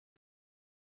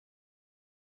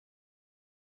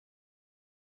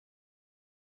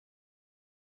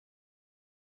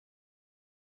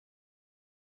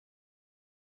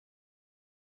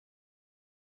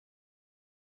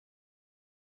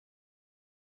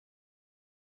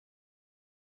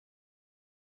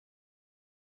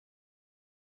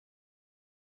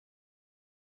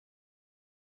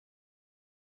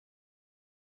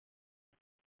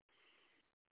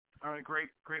All right,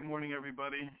 great morning,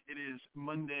 everybody. It is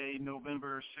Monday,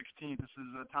 November 16th. This is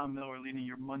Tom Miller leading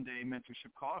your Monday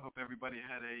mentorship call. I hope everybody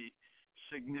had a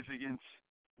significant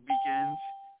weekend.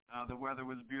 The weather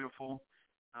was beautiful.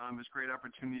 It was a great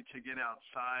opportunity to get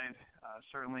outside.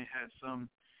 Certainly had some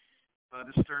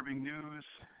disturbing news,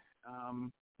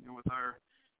 with our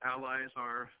allies,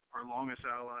 our longest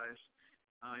allies.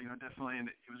 Definitely, and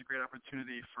it was a great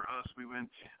opportunity for us. We went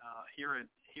here in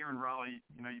Raleigh.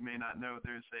 You may not know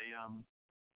there's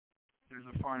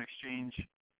a foreign exchange.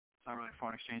 It's not really a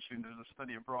foreign exchange student. There's a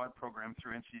study abroad program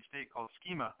through NC State called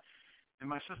Schema, and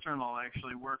my sister-in-law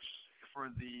actually works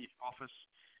for the office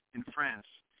in France.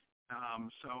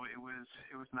 So it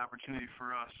was an opportunity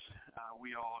for us.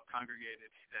 We all congregated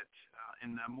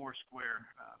in Moore Square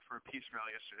for a peace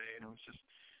rally yesterday, and it was just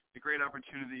a great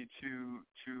opportunity to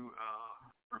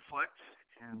reflect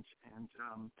and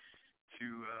to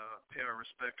pay our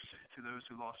respects to those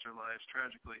who lost their lives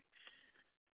tragically.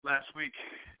 Last week,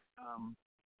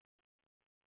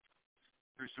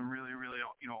 there's some really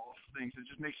awful things. It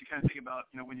just makes you kind of think about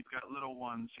when you've got little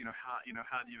ones. How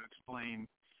do you explain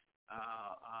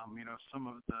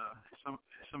some of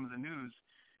the news.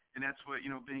 And that's what,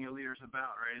 being a leader is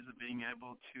about, right? Is it being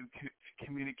able to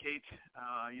communicate,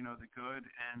 the good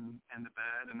and the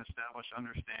bad, and establish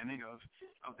understanding of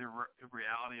the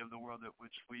reality of the world at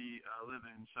which we live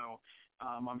in. So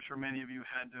I'm sure many of you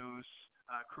had those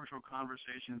crucial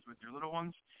conversations with your little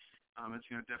ones. It's,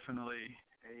 definitely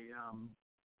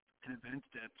an event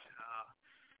that,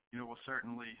 will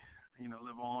certainly,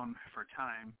 live on for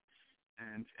time.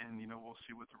 And we'll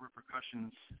see what the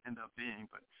repercussions end up being.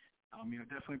 But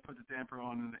definitely put the damper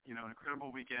on, an incredible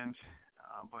weekend.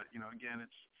 But again,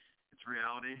 it's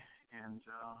reality, and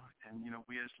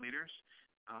we as leaders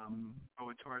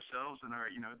owe it to ourselves and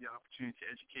the opportunity to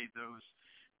educate those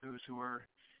who are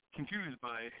confused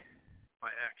by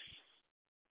acts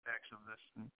of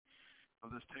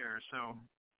this terror. So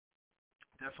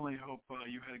definitely hope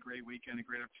you had a great weekend, a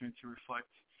great opportunity to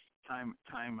reflect, time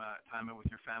with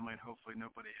your family, and hopefully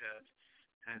nobody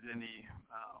had any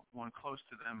one close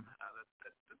to them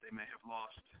that they may have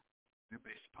lost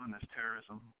based upon this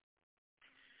terrorism.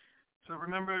 So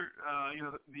remember,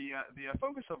 the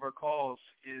focus of our calls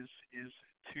is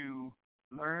to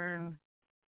learn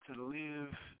to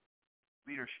live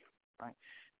leadership, right?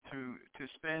 To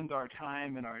spend our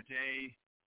time and our day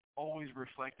always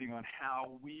reflecting on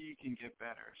how we can get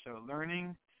better. So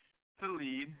learning to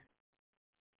lead,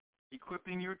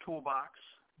 equipping your toolbox.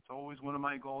 It's always one of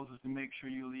my goals is to make sure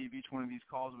you leave each one of these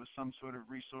calls with some sort of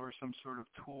resource, some sort of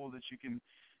tool that you can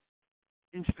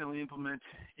instantly implement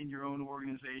in your own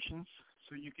organizations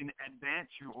so you can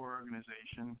advance your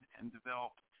organization and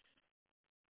develop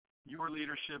your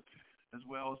leadership as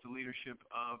well as the leadership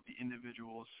of the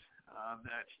individuals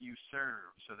that you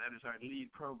serve. So that is our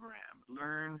LEAD program.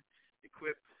 Learn,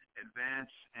 equip, advance,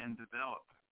 and develop.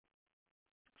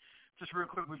 Just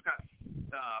real quick, we've got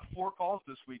 4 calls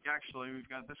this week, actually. We've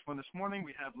got this one this morning.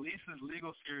 We have Lisa's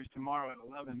legal series tomorrow at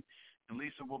 11, and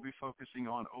Lisa will be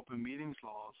focusing on open meetings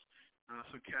laws.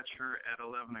 So catch her at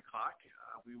 11 o'clock.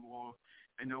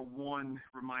 I know one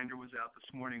reminder was out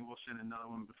this morning. We'll send another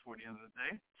one before the end of the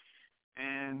day.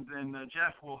 And then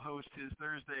Jeff will host his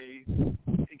Thursday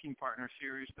Thinking Partner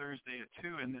series Thursday at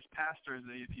 2. And this past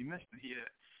Thursday, if you missed it, he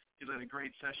led a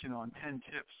great session on 10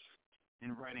 tips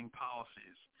in writing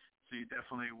policies. So you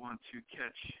definitely want to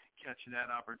catch that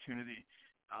opportunity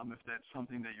if that's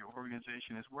something that your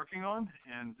organization is working on.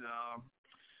 And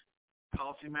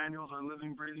policy manuals are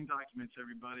living, breathing documents,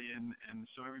 everybody, and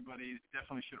so everybody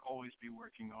definitely should always be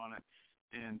working on it.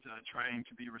 And trying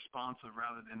to be responsive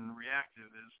rather than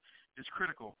reactive is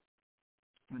critical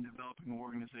in developing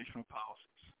organizational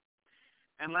policies.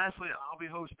 And lastly, I'll be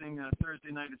hosting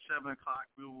Thursday night at 7 o'clock.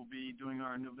 We will be doing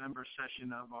our November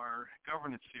session of our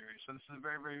governance series. So this is a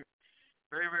very,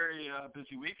 very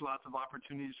busy week, lots of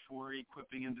opportunities for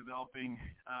equipping and developing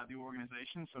the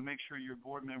organization. So make sure your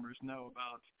board members know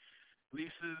about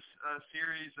Lisa's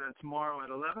series tomorrow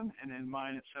at 11, and then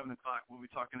mine at 7 o'clock. We'll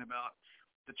be talking about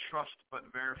the trust but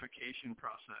verification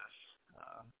process.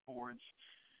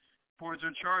 Boards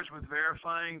are charged with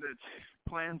verifying that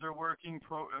plans are working,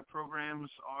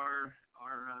 programs are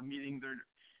meeting their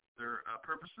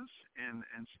purposes, and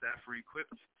staff are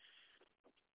equipped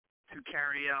to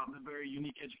carry out the very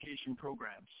unique education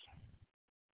programs.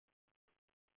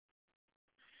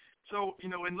 So,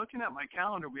 in looking at my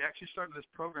calendar, we actually started this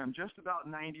program just about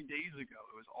 90 days ago.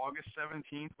 It was August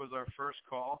 17th was our first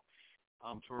call.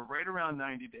 So we're right around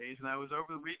 90 days, and I was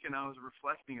over the weekend, I was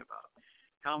reflecting about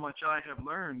how much I have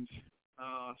learned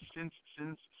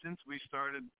since we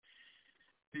started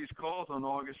these calls on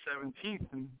August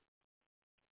 17th. And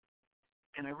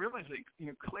And I realized that,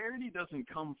 clarity doesn't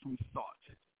come from thought.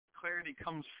 Clarity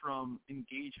comes from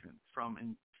engagement, from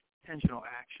intentional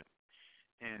action.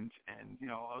 And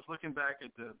I was looking back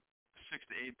at the 6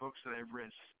 to 8 books that I've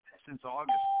read since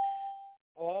August.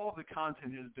 All the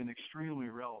content has been extremely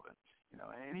relevant.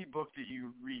 Any book that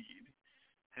you read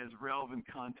has relevant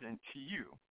content to you.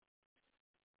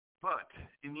 But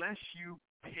unless you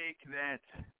take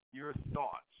your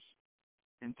thoughts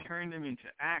and turn them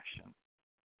into action,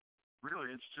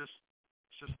 really it's just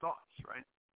thoughts, right?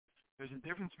 There's a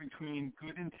difference between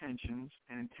good intentions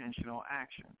and intentional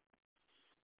action.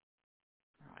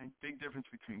 All right? Big difference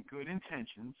between good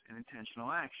intentions and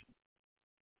intentional action.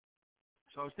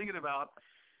 So I was thinking about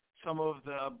some of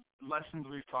the lessons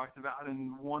we've talked about,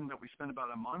 and one that we spent about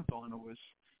a month on was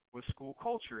school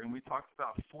culture. And we talked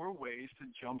about 4 ways to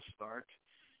jumpstart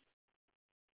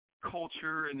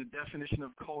culture, and the definition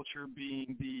of culture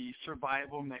being the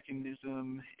survival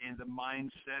mechanism and the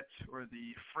mindset or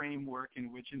the framework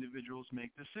in which individuals make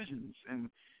decisions. And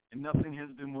nothing has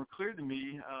been more clear to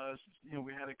me.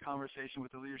 We had a conversation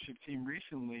with the leadership team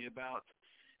recently about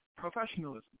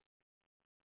professionalism.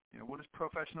 What does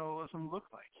professionalism look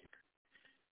like here?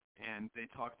 And they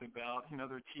talked about,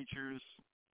 their teachers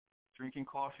drinking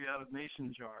coffee out of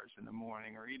mason jars in the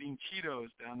morning or eating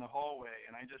Cheetos down the hallway.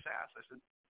 And I just asked, I said,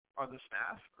 are the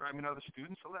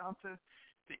students allowed to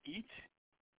eat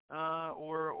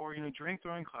or drink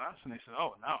during class? And they said,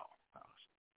 oh, no.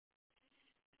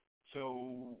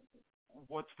 So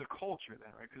what's the culture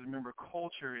then, right? Because remember,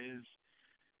 culture is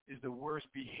the worst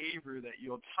behavior that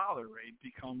you'll tolerate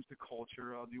becomes the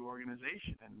culture of the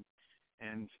organization.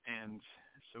 And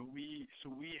so we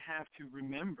have to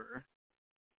remember,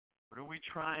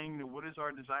 what is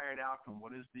our desired outcome?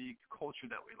 What is the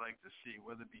culture that we like to see?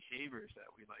 What are the behaviors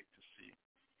that we like to see?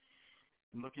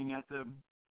 And looking at the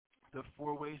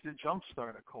 4 ways to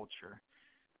jumpstart a culture.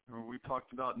 We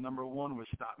talked about number 1 was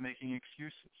stop making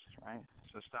excuses, right?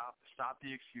 So stop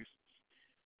the excuses.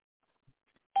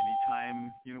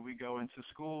 Anytime we go into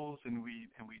schools and we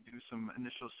do some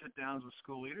initial sit downs with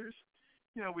school leaders,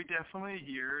 we definitely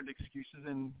hear the excuses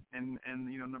and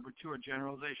number 2 are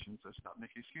generalizations. So stop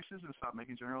making excuses and stop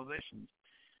making generalizations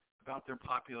about their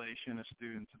population of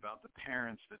students, about the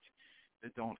parents that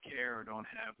don't care or don't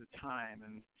have the time,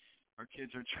 and our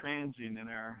kids are transient and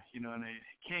and they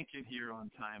can't get here on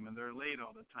time and they're late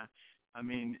all the time. I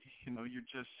mean, you're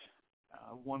just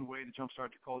one way to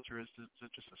jumpstart the culture is to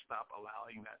stop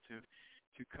allowing that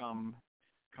to come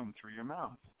through your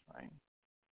mouth, right?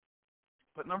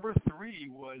 But number 3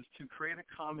 was to create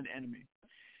a common enemy.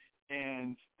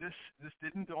 And this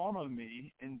didn't dawn on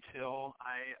me until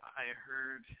I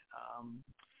heard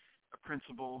a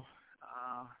principal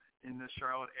in the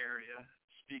Charlotte area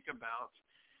speak about,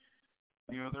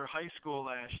 their high school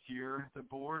last year. The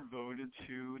board voted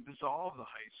to dissolve the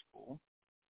high school.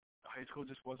 The high school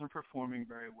just wasn't performing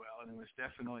very well, and it was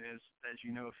definitely, as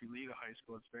you know, if you leave a high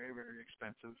school, it's very, very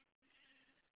expensive.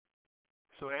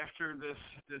 So after this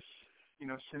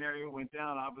scenario went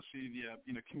down, obviously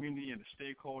the community and the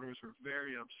stakeholders were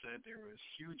very upset. There was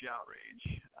huge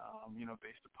outrage,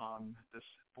 based upon this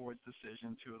board's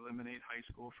decision to eliminate high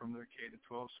school from their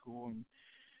K-12 school, and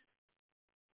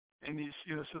these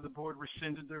so the board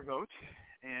rescinded their vote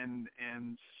and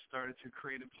started to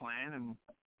create a plan. And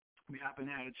we happened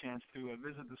to have a chance to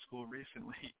visit the school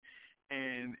recently,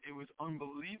 and it was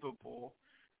unbelievable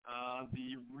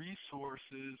the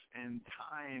resources and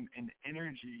time and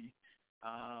energy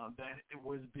that it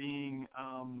was being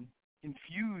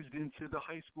infused into the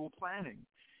high school planning,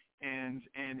 and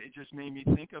it just made me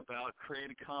think about create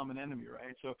a common enemy,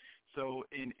 right? So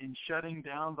in shutting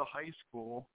down the high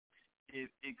school,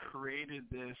 it created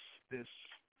this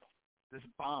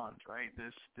bond, right?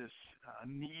 This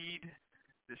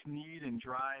need and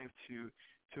drive to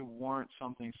warrant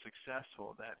something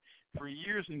successful that for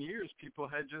years and years people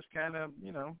had just kind of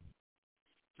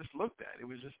just looked at. It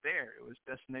was just there. It was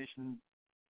destination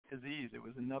disease. It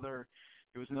was another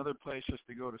place just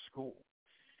to go to school.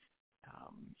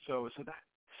 So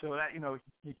that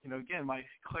again, my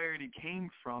clarity came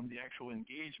from the actual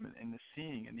engagement and the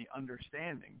seeing and the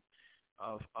understanding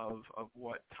of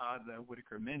what Todd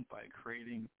Whitaker meant by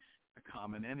creating a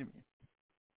common enemy.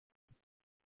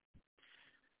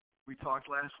 We talked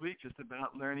last week just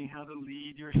about learning how to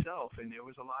lead yourself, and there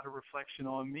was a lot of reflection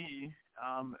on me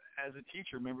as a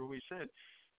teacher. Remember, we said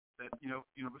that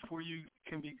before you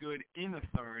can be good in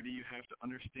authority, you have to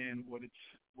understand what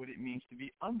it means to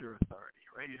be under authority,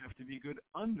 right? You have to be good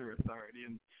under authority,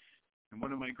 and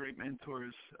one of my great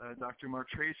mentors, Dr. Mark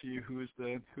Tracy, who is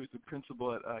the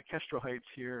principal at Kestrel Heights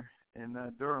here in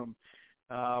Durham,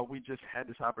 We just had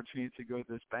this opportunity to go to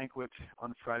this banquet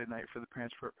on Friday night for the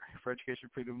Parents for Education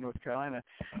Freedom of North Carolina,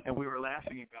 and we were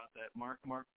laughing about that. Mark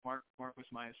was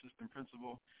my assistant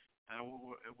principal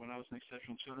when I was an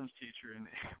exceptional children's teacher, and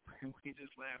we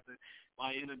just laughed at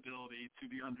my inability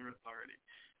to be under authority.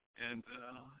 And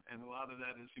a lot of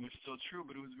that is still true,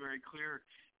 but it was very clear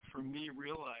for me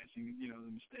realizing the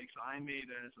mistakes I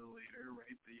made as a leader,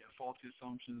 right? The faulty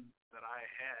assumptions that I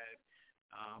had.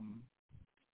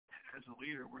 As a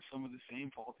leader were some of the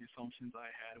same faulty assumptions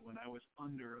I had when I was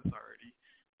under authority,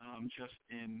 just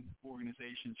in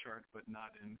organization chart, but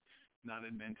not in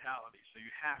mentality. So you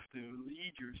have to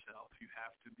lead yourself. You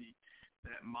have to be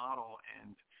that model,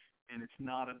 and it's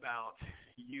not about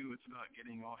you. It's about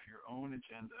getting off your own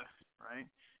agenda,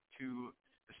 right? To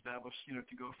establish,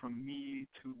 to go from me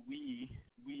to we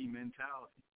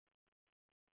mentality.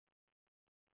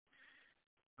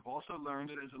 I've also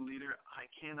learned that as a leader, I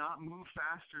cannot move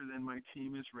faster than my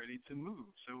team is ready to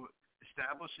move. So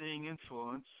establishing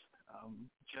influence,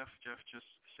 Jeff just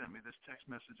sent me this text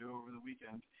message over the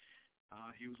weekend.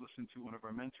 He was listening to one of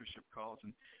our mentorship calls,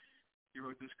 and he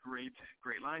wrote this great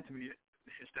line to me.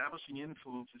 Establishing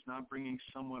influence is not bringing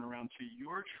someone around to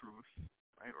your truth,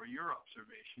 right, or your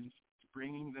observations. It's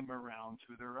bringing them around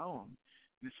to their own.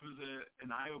 This was an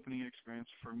eye-opening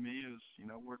experience for me as,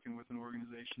 working with an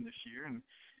organization this year, and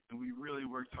we really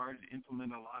worked hard to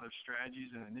implement a lot of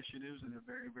strategies and initiatives in a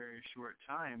very, very short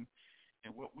time.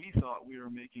 And what we thought we were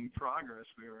making progress,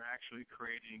 we were actually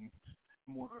creating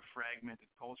more of a fragmented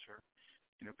culture,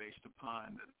 based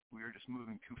upon that we were just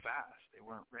moving too fast. They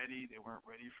weren't ready. They weren't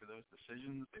ready for those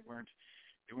decisions. They weren't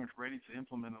ready to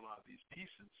implement a lot of these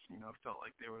pieces. It felt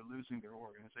like they were losing their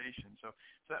organization. So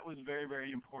that was very,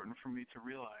 very important for me to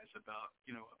realize about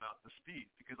the speed,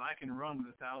 because I can run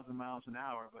at 1,000 miles an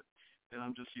hour, but then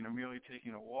I'm just, merely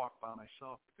taking a walk by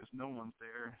myself because no one's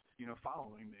there,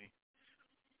 following me.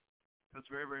 That's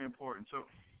very, very important. So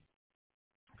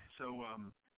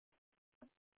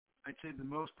I'd say the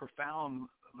most profound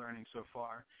learning so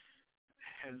far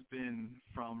has been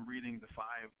from reading the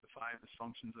five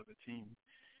dysfunctions of a team.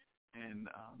 And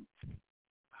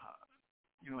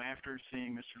after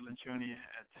seeing Mr. Lencioni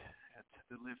at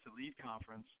the Live to Lead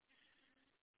conference,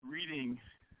 reading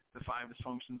the five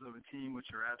dysfunctions of a team,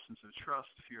 which are absence of trust,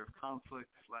 fear of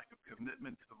conflict, lack of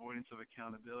commitment, avoidance of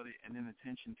accountability, and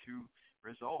inattention to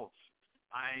results,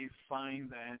 I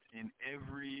find that in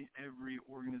every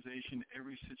organization,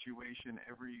 every situation,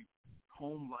 every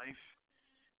home life,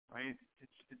 right?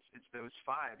 It's those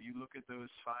five. You look at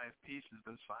those five pieces,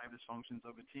 those five dysfunctions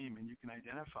of a team, and you can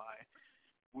identify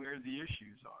where the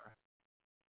issues are.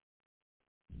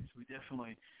 So we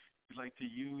definitely would like to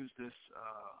use this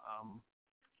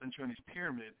Lencioni's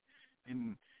pyramid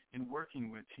in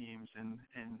working with teams and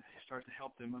start to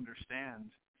help them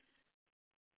understand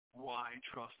why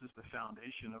trust is the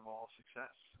foundation of all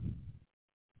success.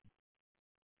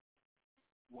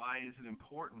 Why is it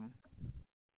important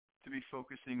to be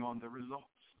focusing on the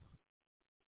results?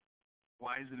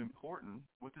 Why is it important?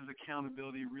 What does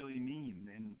accountability really mean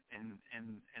and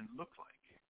look like?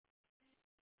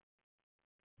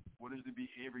 What is the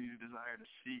behavior you desire to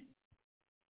see?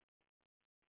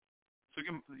 So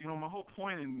again, my whole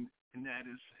point in that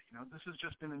is, this has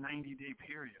just been a 90-day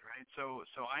period, right? So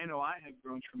I know I have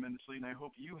grown tremendously, and I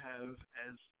hope you have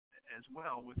as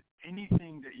well. With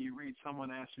anything that you read,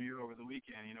 someone asked me over the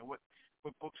weekend, what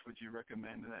books would you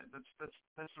recommend? And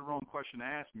that's the wrong question to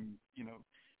ask me,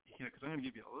 because I'm going to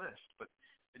give you a list. But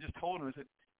I just told him, I said,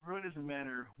 it really doesn't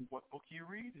matter what book you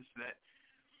read. Is that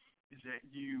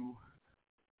you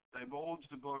divulge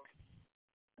the book,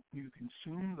 you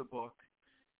consume the book,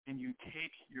 and you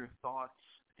take your thoughts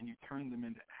and you turn them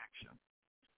into action.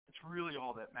 That's really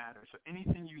all that matters. So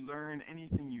anything you learn,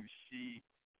 anything you see,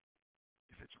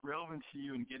 if it's relevant to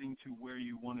you and getting to where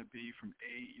you want to be from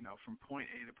point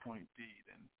A to point B,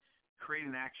 then create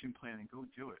an action plan and go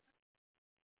do it.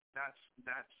 That's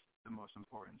the most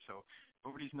important. So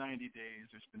over these 90 days,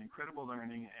 there's been incredible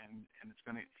learning, and it's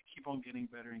going to keep on getting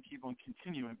better and keep on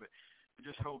continuing. But I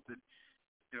just hope that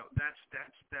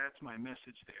that's my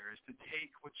message there, is to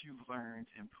take what you've learned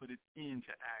and put it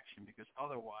into action, because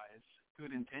otherwise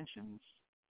good intentions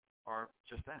are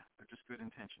just that. They're just good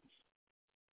intentions.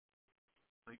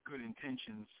 Like good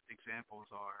intentions examples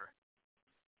are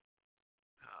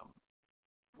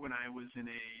when I was in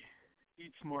a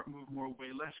Eat Smart, Move More,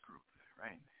 Weigh Less group,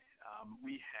 right?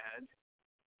 We had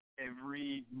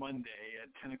every Monday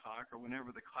at 10 o'clock or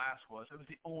whenever the class was, it was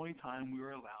the only time we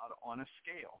were allowed on a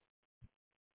scale.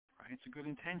 Right? So good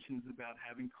intentions about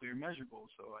having clear measurables.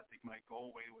 So I think my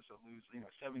goal weight was to lose,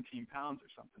 17 pounds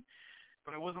or something.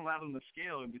 but I wasn't allowed on the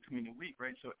scale in between a week,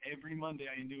 right? So every Monday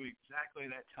I knew exactly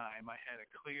that time. I had a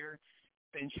clear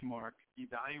benchmark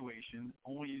evaluation,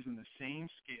 only using the same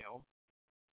scale,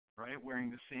 right? Wearing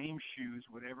the same shoes,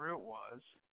 whatever it was.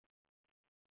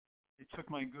 It took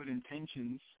my good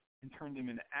intentions and turned them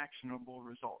into actionable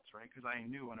results, right? Because I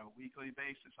knew on a weekly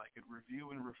basis I could review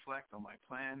and reflect on my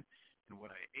plan and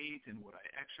what I ate and what I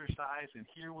exercised, and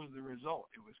here was the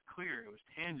result. It was clear. It was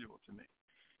tangible to me.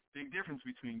 Big difference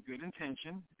between good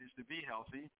intention is to be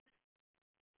healthy,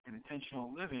 and intentional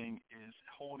living is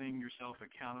holding yourself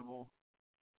accountable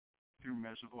through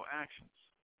measurable actions.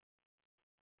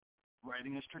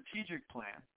 Writing a strategic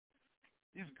plan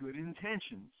is good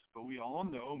intentions, but we all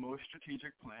know most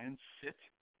strategic plans sit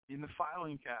in the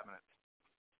filing cabinet,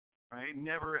 right?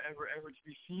 Never, ever, ever to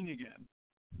be seen again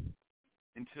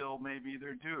until maybe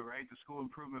they're due, right? The school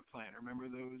improvement plan. Remember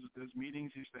those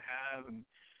meetings used to have, and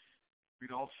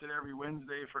we'd all sit every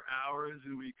Wednesday for hours,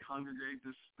 and we'd congregate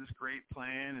this great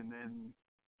plan, and then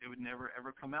it would never,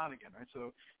 ever come out again, right?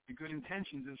 So the good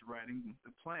intentions is writing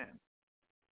the plan.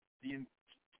 The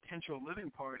intentional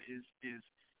living part is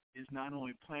not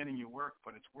only planning your work,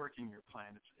 but it's working your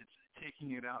plan. It's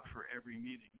taking it out for every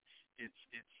meeting.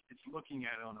 It's looking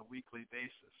at it on a weekly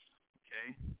basis,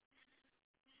 okay?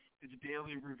 It's a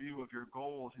daily review of your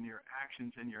goals and your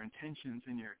actions and your intentions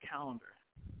in your calendar.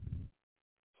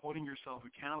 Holding yourself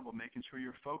accountable, making sure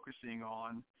you're focusing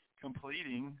on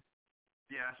completing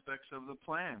the aspects of the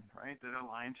plan, right, that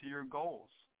align to your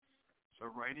goals. So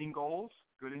writing goals,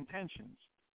 good intentions.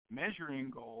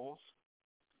 Measuring goals,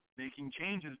 making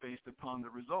changes based upon the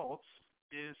results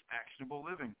is actionable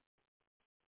living.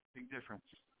 Big difference.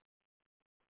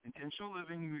 Intentional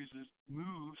living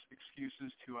moves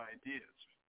excuses to ideas.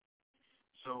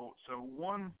 So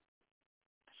one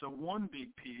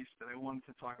big piece that I wanted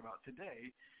to talk about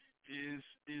today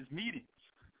is meetings,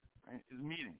 right? Is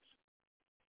meetings.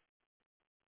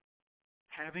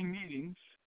 Having meetings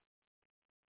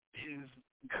is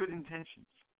good intentions.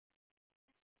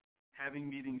 Having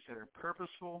meetings that are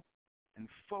purposeful and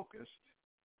focused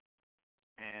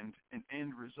and an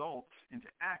end result into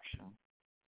action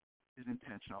is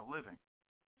intentional living,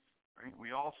 right?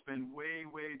 We all spend way,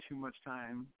 way too much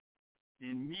time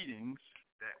in meetings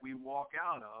that we walk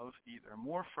out of either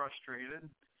more frustrated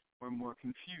or more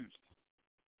confused.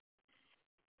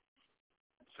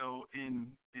 So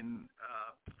in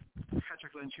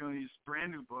Patrick Lencioni's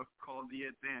brand new book called The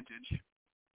Advantage,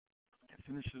 I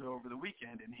finished it over the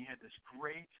weekend, and he had this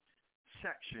great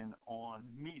section on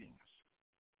meetings.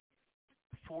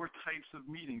 4 types of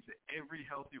meetings that every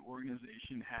healthy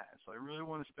organization has. So I really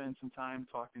want to spend some time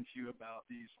talking to you about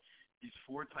these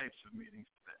 4 types of meetings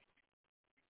today.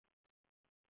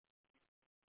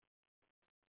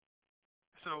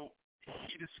 So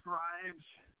he describes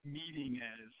meeting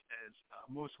as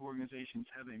most organizations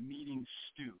have a meeting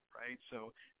stew, right?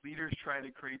 So leaders try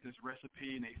to create this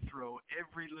recipe, and they throw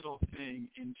every little thing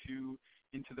into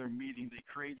their meeting. They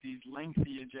create these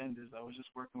lengthy agendas. I was just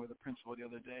working with a principal the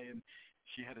other day, and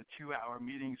she had a 2-hour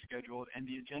meeting scheduled, and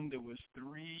the agenda was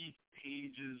 3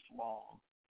 pages long.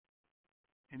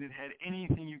 And it had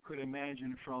anything you could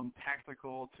imagine, from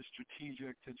tactical to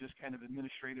strategic to just kind of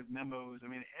administrative memos. I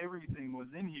mean, everything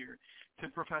was in here to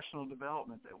professional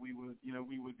development that we would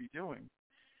be doing.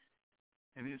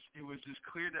 And it was this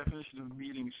clear definition of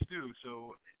meeting stew.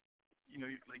 So,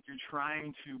 like you're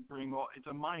trying to bring it's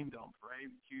a mind dump,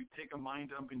 right? You take a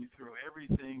mind dump and you throw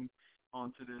everything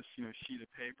onto this, sheet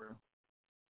of paper,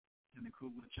 and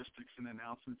include logistics and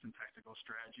announcements and tactical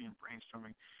strategy and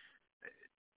brainstorming.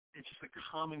 It's just a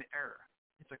common error.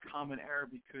 It's a common error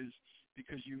because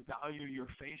you value your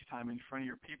face time in front of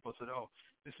your people. So,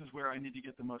 this is where I need to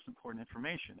get the most important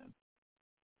information in.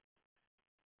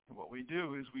 And what we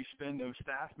do is we spend those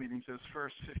staff meetings, those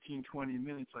first 15, 20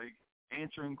 minutes, like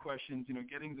answering questions,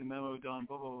 getting the memo done,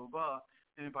 blah, blah, blah, blah.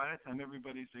 And by that time,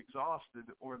 everybody's exhausted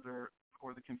or they're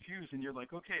confused, and you're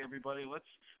like, okay, everybody, let's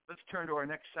turn to our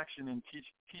next section and teach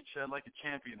like a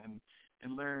champion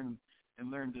and learn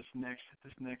this next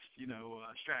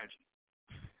strategy.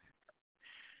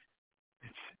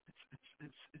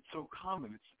 It's so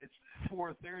common. It's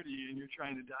 4:30 and you're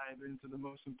trying to dive into the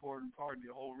most important part,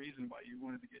 the whole reason why you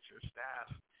wanted to get your staff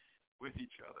with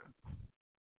each other.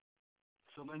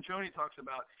 So Lencioni talks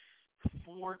about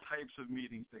 4 types of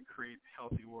meetings that create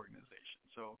healthy organizations.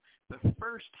 So the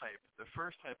first type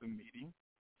of meeting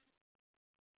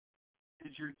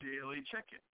is your daily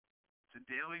check-in. It's a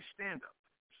daily stand-up.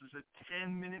 This is a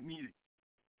 10-minute meeting.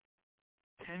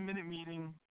 10-minute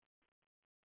meeting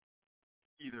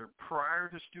either prior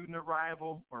to student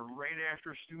arrival or right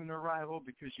after student arrival,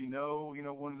 because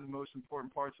one of the most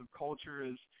important parts of culture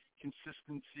is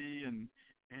consistency and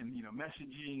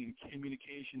messaging and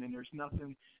communication, and there's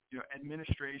nothing.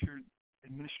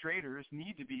 Administrators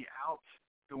need to be out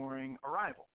during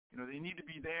arrival. They need to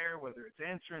be there, whether it's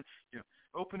answering,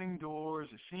 opening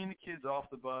doors, or seeing the kids off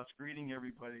the bus, greeting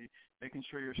everybody, making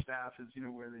sure your staff is,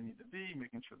 where they need to be,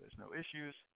 making sure there's no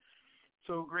issues.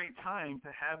 So a great time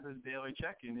to have this daily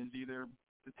check-in is either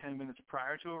the 10 minutes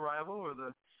prior to arrival or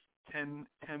the 10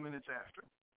 minutes after.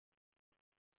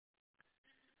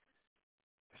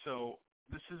 So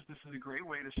this is a great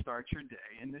way to start your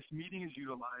day, and this meeting is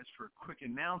utilized for quick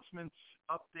announcements,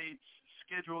 updates,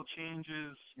 schedule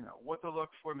changes, what to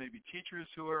look for, maybe teachers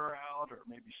who are out, or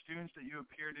maybe students that you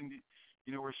appeared in,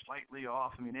 were slightly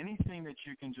off. I mean, anything that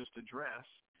you can just address,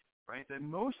 right, that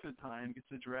most of the time gets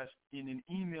addressed in an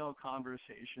email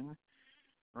conversation,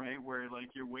 right, where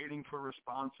like you're waiting for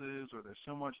responses or there's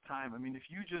so much time. I mean, if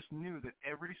you just knew that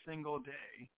every single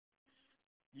day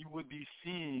you would be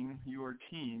seeing your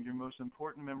team, your most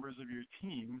important members of your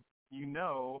team,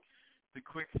 the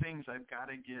quick things I've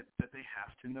got to get that they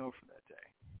have to know for that day.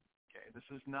 Okay, this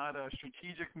is not a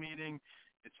strategic meeting.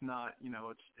 It's not, it's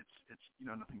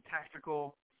nothing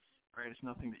tactical, right? It's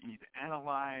nothing that you need to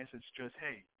analyze. It's just,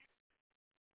 hey,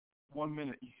 1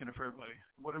 minute, for everybody.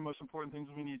 What are the most important things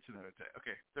we need to know today?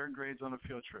 Okay, third grade's on a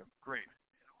field trip. Great.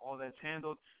 All that's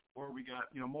handled. Or we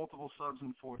got, multiple subs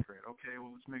in fourth grade. Okay,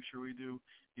 well, let's make sure we do,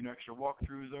 extra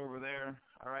walkthroughs over there.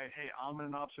 All right, hey, I'm in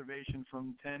an observation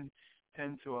from 10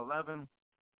 to 11.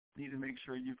 Need to make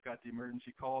sure you've got the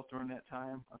emergency calls during that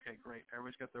time. Okay, great.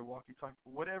 Everybody's got their walkie-talkie.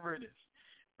 Whatever it is,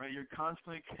 right? You're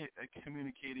constantly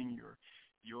communicating your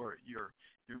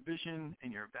vision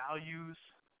and your values.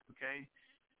 Okay,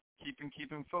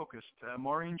 keeping focused.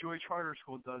 Maureen Joy Charter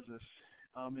School does this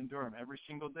in Durham. Every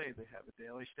single day they have a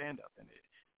daily stand-up, and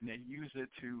they use it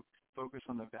to focus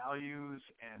on the values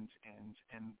and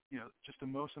just the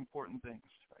most important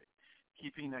things, right?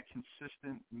 Keeping that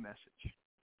consistent message.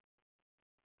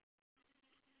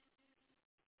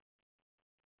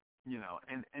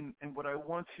 And what I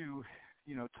want to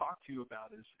talk to you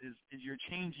about is your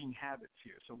changing habits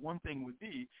here. So one thing would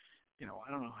be,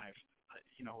 I don't know how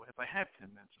if I have 10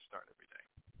 minutes to start every day.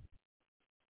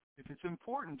 If it's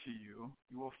important to you,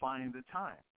 you will find the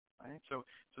time, right? So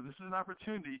this is an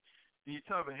opportunity. And you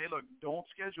tell them, hey, look, don't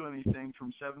schedule anything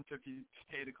from 7:50 to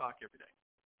 8 o'clock every day,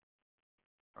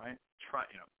 right? Try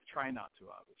not to,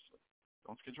 obviously.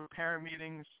 Don't schedule parent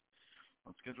meetings.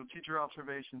 Don't schedule teacher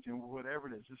observations. Whatever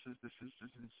it is. This is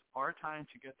our time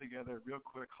to get together, real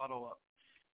quick, huddle up,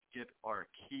 get our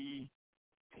key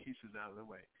pieces out of the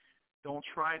way. Don't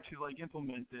try to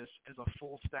implement this as a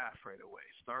full staff right away.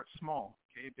 Start small,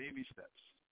 okay? Baby steps.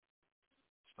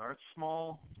 Start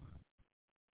small.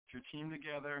 Get your team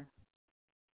together.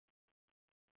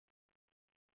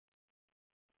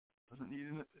 Doesn't need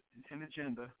an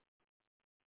agenda.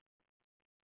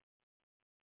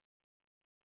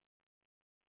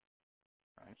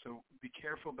 All right, so be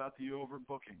careful about the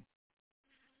overbooking.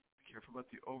 Be careful about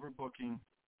the overbooking,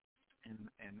 and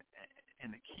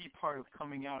the key part of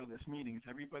coming out of this meeting is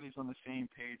everybody's on the same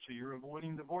page, so you're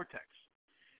avoiding the vortex,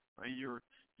 right? You're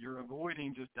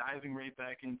avoiding just diving right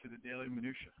back into the daily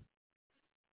minutia,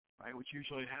 right? Which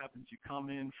usually happens. You come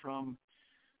in from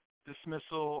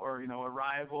dismissal or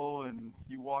arrival, and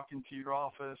you walk into your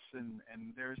office, and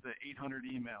there's the 800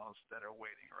 emails that are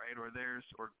waiting, right? Or there's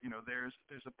a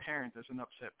parent, there's an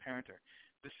upset parent there.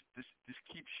 This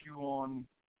keeps you on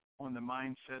the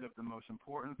mindset of the most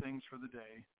important things for the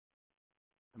day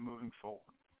and moving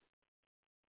forward.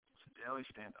 It's a daily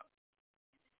stand-up.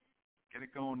 Get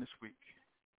it going this week.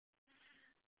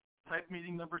 Type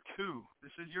meeting number 2.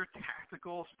 This is your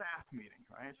tactical staff meeting,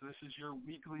 right? So this is your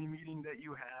weekly meeting that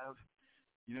you have.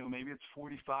 Maybe it's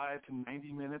 45 to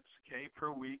 90 minutes, okay,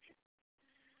 per week.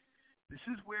 This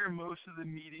is where most of the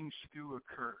meeting stew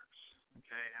occurs,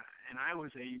 okay? And I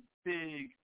was a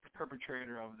big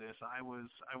perpetrator of this. I was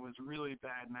really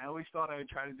bad, and I always thought I would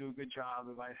try to do a good job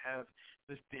if I'd have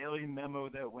this daily memo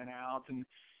that went out,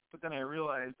 but then I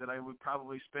realized that I would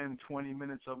probably spend 20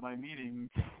 minutes of my meeting,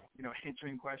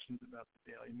 answering questions about the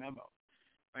daily memo,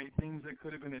 right? Things that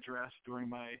could have been addressed during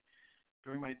my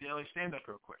daily stand-up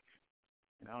real quick,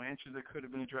 answers that could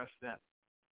have been addressed then.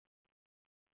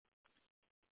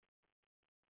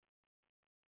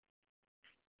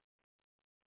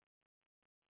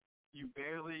 You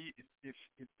barely, if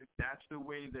that's the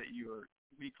way that your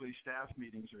weekly staff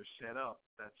meetings are set up,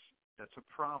 that's a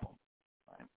problem,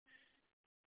 right?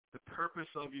 The purpose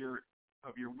of your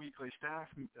weekly staff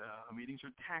meetings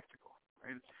are tactical,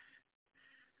 right? It's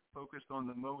focused on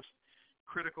the most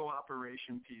critical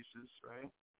operation pieces,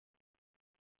 right?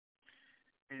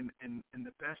 And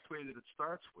the best way that it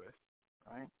starts with,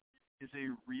 right, is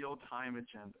a real-time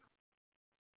agenda.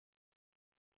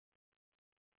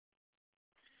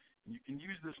 You can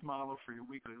use this model for your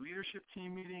weekly leadership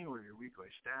team meeting or your weekly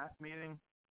staff meeting.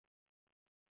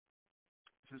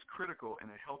 This is critical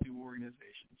in a healthy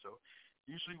organization. So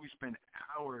usually we spend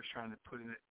hours trying to put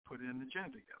in an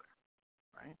agenda together,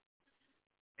 right?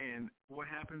 And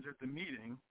what happens at the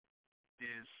meeting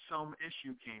is some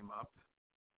issue came up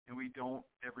and we don't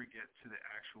ever get to the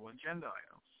actual agenda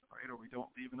items, right? Or we don't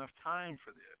leave enough time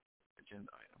for the agenda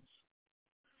items.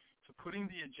 So putting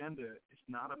the agenda is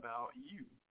not about you,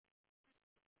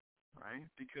 right?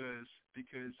 Because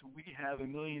we have a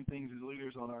million things as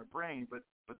leaders on our brain, but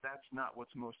that's not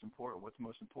what's most important. What's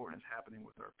most important is happening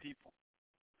with our people.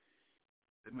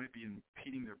 That might be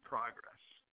impeding their progress.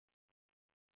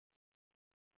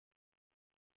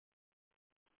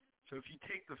 So if you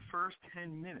take the first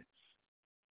 10 minutes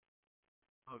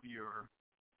of your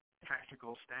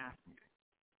tactical staff meeting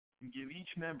and give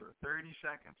each member 30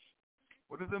 seconds,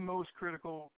 what are the most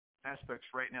critical aspects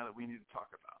right now that we need to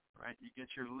talk about, right? You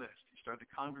get your list. You start to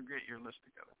congregate your list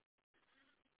together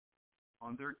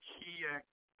on their key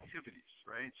activities,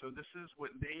 right? So this is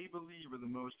what they believe are the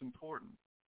most important.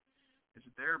 It's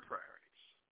their priorities.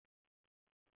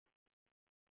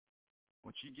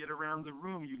 Once you get around the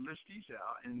room, you list these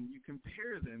out and you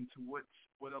compare them to what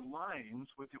aligns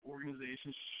with the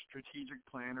organization's strategic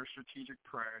plan or strategic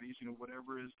priorities,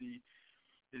 whatever is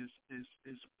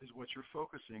what you're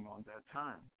focusing on that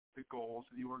time, the goals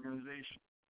of the organization.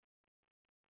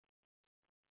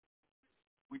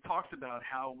 We talked about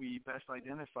how we best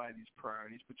identify these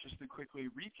priorities, but just to quickly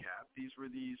recap, these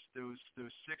were those 6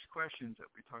 questions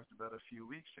that we talked about a few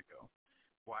weeks ago.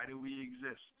 Why do we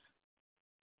exist?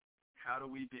 How do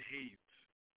we behave?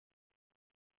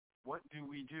 What do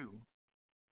we do?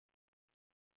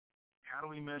 How do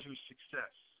we measure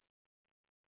success?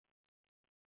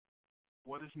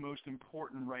 What is most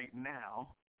important right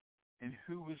now? And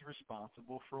who is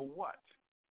responsible for what?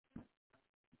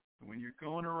 When you're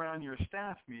going around your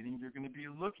staff meeting, you're going to be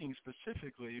looking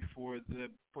specifically for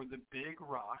the big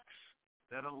rocks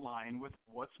that align with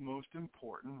what's most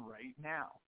important right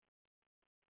now.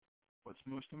 What's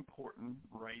most important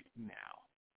right now.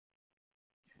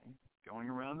 Okay. Going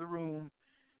around the room,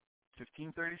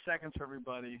 15, 30 seconds for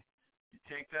everybody. You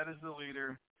take that as the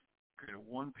leader, create a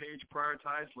 1-page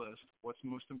prioritized list. What's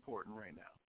most important right now?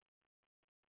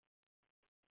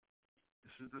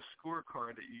 This is the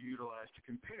scorecard that you utilize to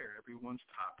compare everyone's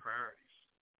top priorities.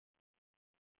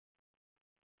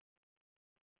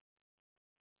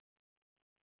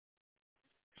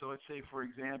 So let's say, for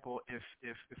example, if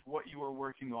what you are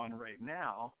working on right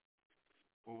now,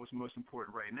 what was most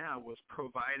important right now was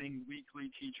providing weekly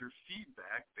teacher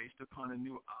feedback based upon a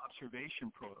new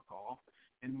observation protocol,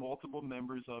 and multiple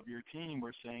members of your team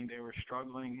were saying they were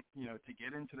struggling, to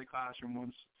get into the classroom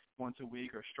once a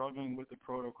week, or struggling with the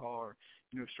protocol, or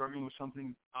struggling with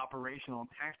something operational and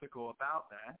tactical about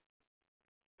that.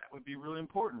 That would be really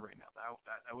important right now.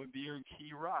 That would be your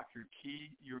key rock, your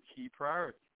key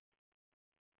priority.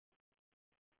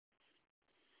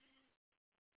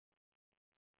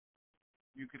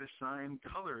 You could assign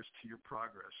colors to your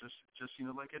progress, just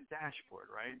like a dashboard,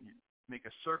 right? You make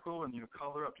a circle and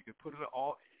color up. You could put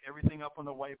everything up on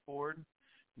the whiteboard,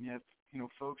 and you have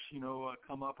folks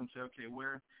come up and say, okay,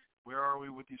 where are we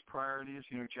with these priorities?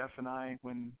 Jeff and I,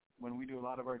 when we do a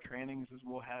lot of our trainings, is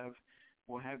we'll have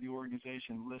the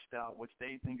organization list out what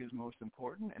they think is most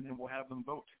important, and then we'll have them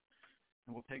vote,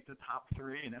 and we'll take the top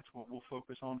 3, and that's what we'll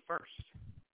focus on first.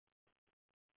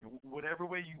 Whatever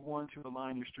way you want to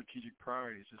align your strategic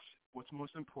priorities is what's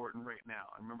most important right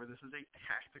now. And remember, this is a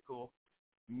tactical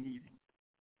meeting.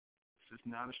 This is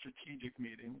not a strategic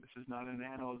meeting. This is not an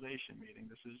analyzation meeting.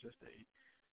 This is just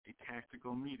a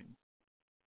tactical meeting.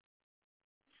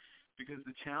 Because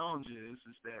the challenge is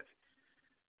that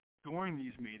during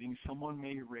these meetings, someone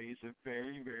may raise a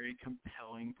very, very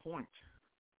compelling point,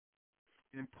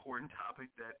 an important topic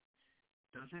that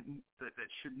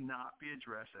should not be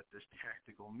addressed at this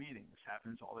tactical meeting. This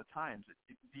happens all the time.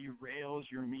 It derails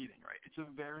your meeting, right? It's a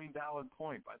very valid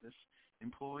point by this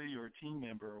employee or team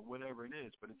member or whatever it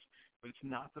is, but it's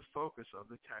not the focus of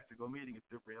the tactical meeting. It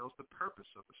derails the purpose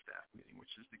of the staff meeting,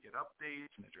 which is to get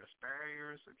updates and address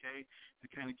barriers, okay, to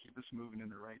kind of keep us moving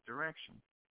in the right direction.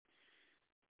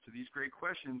 So these great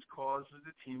questions cause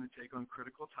the team to take on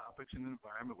critical topics in an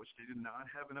environment which they did not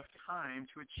have enough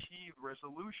time to achieve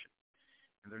resolution.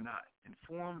 And they're not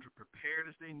informed or prepared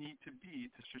as they need to be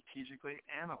to strategically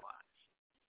analyze.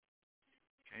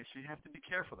 Okay, so you have to be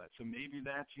careful of that. So maybe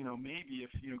that's, maybe if,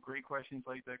 great questions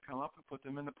like that come up, and put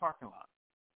them in the parking lot.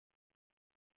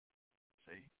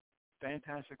 Say,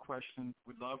 fantastic question.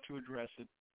 Would love to address it.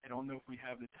 I don't know if we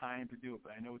have the time to do it,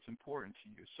 but I know it's important to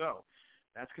you. So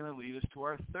that's going to lead us to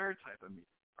our third type of meeting.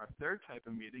 Our third type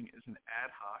of meeting is an ad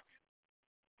hoc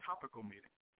topical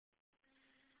meeting.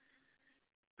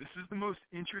 This is the most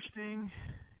interesting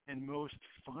and most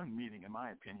fun meeting, in my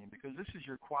opinion, because this is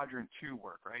your quadrant 2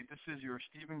 work, right? This is your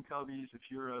Stephen Covey's. If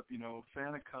you're a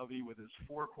fan of Covey with his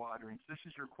 4 quadrants, this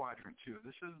is your quadrant 2.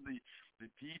 This is the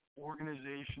deep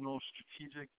organizational,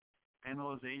 strategic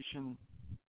analyzation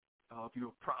of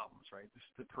problems, right? This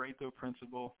is the Pareto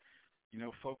principle,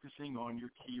 focusing on your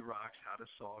key rocks, how to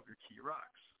solve your key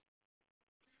rocks.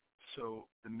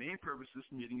 So the main purpose of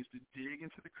this meeting is to dig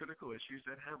into the critical issues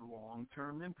that have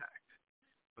long-term impact.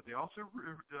 But they also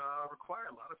require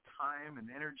a lot of time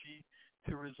and energy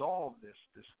to resolve this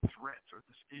threat or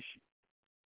this issue.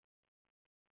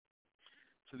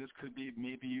 So this could be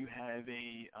maybe you have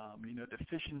a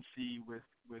deficiency with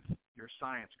your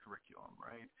science curriculum,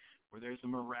 right? Where there's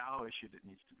a morale issue that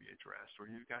needs to be addressed, or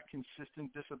you've got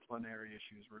consistent disciplinary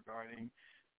issues regarding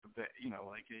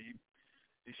like a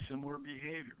similar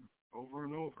behavior over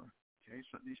and over. Okay,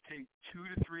 so these take 2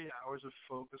 to 3 hours of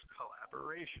focused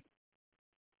collaboration.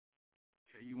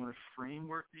 Okay, you want to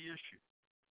framework the issue,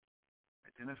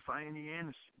 identify any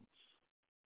antecedents,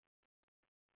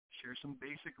 share some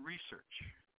basic research,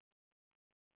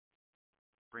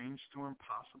 brainstorm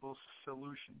possible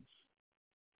solutions,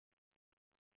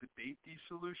 debate these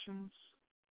solutions,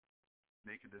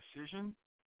 make a decision,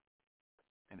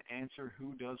 and answer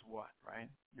who does what, right?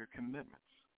 Your commitments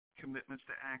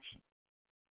to action.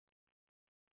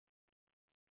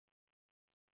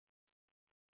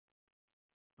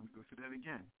 Let me go through that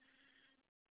again.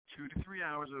 2 to 3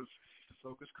 hours of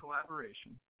focused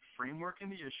collaboration, frameworking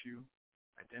the issue,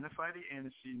 identify the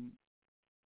antecedent,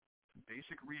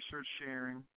 basic research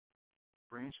sharing,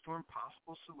 brainstorm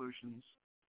possible solutions,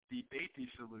 debate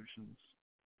these solutions,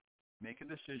 make a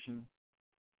decision,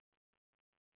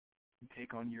 and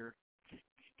take on your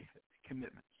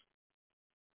commitments.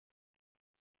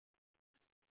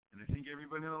 And I think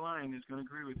everybody on the line is going to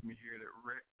agree with me here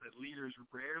that leaders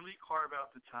rarely carve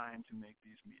out the time to make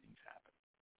these meetings happen.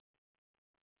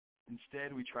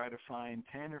 Instead, we try to find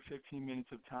 10 or 15 minutes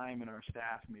of time in our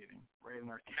staff meeting, right, in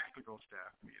our tactical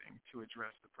staff meeting, to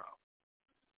address the problem.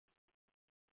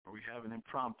 Or we have an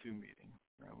impromptu meeting,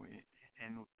 right?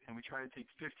 And we try to take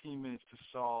 15 minutes to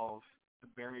solve a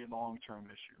very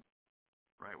long-term issue,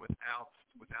 right, without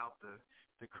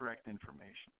the correct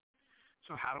information.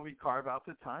 So how do we carve out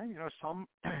the time?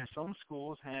 Some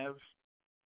schools have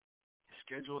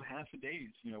scheduled half a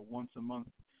days, once a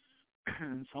month,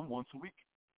 and some once a week.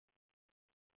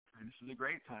 And this is a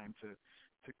great time to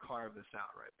carve this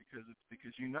out, right? Because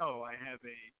I have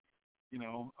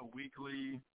a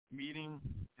weekly meeting.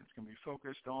 It's going to be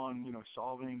focused on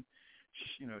solving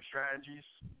strategies.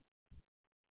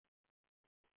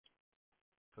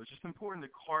 So it's just important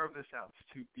to carve this out,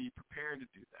 to be prepared to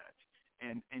do that.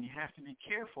 And you have to be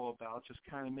careful about just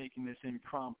kind of making this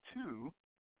impromptu,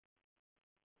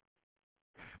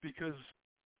 because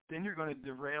then you're going to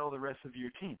derail the rest of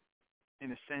your team in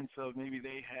a sense of maybe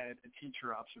they had a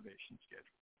teacher observation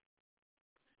schedule,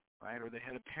 right? Or they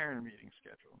had a parent meeting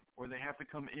schedule, or they have to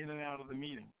come in and out of the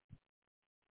meeting.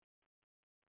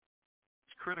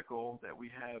 It's critical that we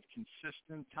have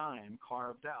consistent time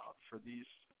carved out for these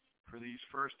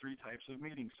first 3 types of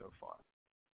meetings so far.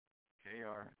 Okay,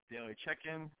 our daily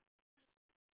check-in,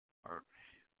 our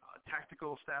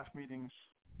tactical staff meetings,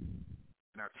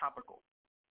 and our topical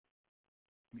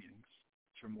meetings,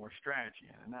 which are more strategy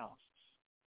and analysis.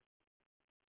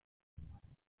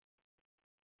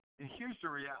 And here's the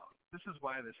reality. This is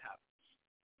why this happens.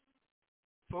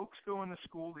 Folks go into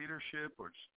school leadership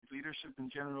or leadership in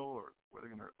general, or where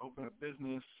they're going to open a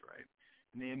business, right?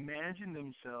 And they imagine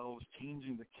themselves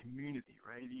changing the community,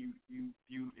 right? You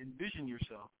envision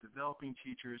yourself developing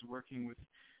teachers, working with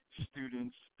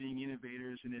students, being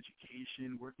innovators in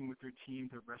education, working with their team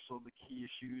to wrestle the key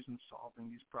issues and solving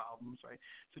these problems, right?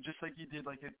 So just like you did,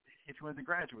 if you went to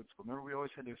graduate school, remember we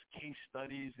always had those case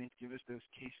studies, and they'd give us those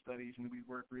case studies, and we'd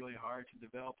work really hard to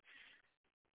develop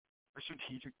a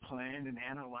strategic plan and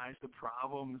analyze the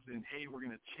problems, and hey, we're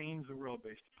going to change the world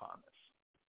based upon this.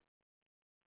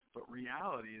 But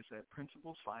reality is that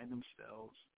principals find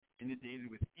themselves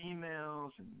inundated with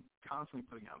emails and constantly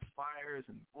putting out fires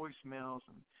and voicemails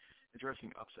and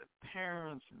addressing upset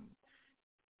parents and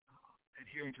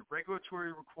adhering to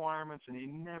regulatory requirements, and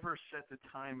they never set the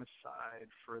time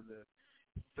aside for the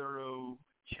thorough,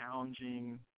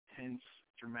 challenging, tense,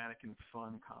 dramatic, and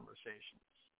fun conversations.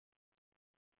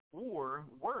 Or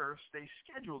worse, they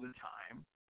schedule the time,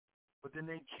 but then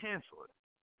they cancel it.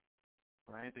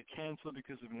 right? They cancel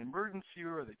because of an emergency,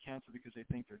 or they cancel because they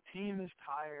think their team is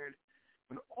tired.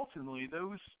 But ultimately,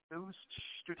 those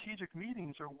strategic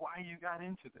meetings are why you got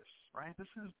into this, right? This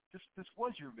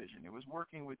was your vision. It was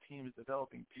working with teams,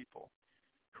 developing people,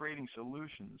 creating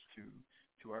solutions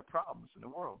to our problems in the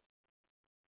world.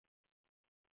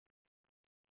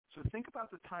 So think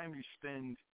about the time you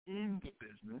spend in the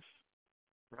business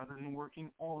rather than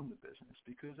working on the business,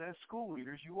 because as school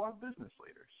leaders, you are business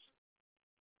leaders.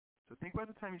 So think about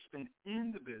the time you spend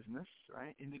in the business,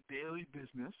 right, in the daily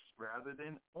business, rather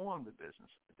than on the business,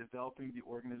 developing the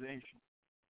organization.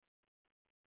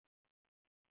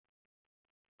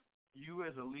 You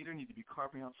as a leader need to be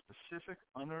carving out specific,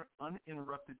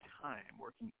 uninterrupted time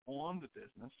working on the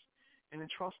business and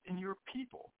entrust in your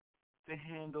people to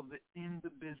handle the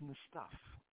in-the-business stuff.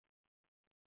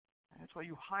 And that's why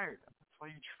you hire them. That's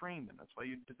why you train them. That's why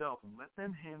you develop them. Let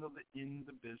them handle the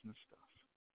in-the-business stuff.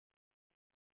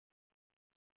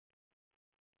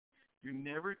 You're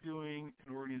never doing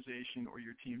an organization or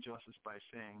your team justice by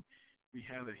saying, we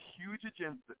have a huge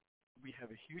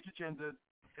agenda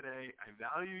today. I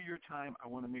value your time. I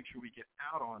want to make sure we get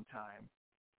out on time.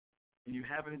 And you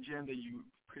have an agenda, you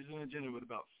present an agenda with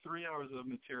about 3 hours of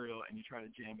material, and you try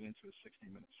to jam it into a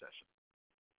 60-minute session.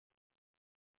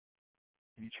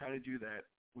 And you try to do that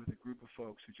with a group of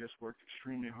folks who just worked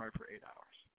extremely hard for 8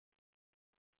 hours.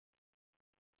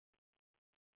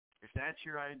 If that's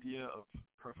your idea of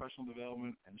professional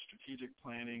development and strategic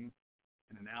planning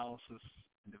and analysis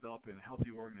and developing a healthy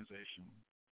organization,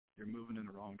 you're moving in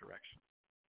the wrong direction.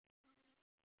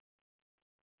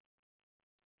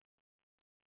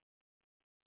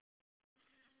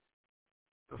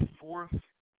 The fourth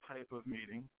type of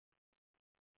meeting,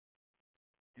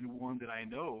 and one that I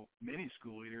know many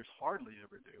school leaders hardly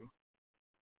ever do,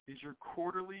 is your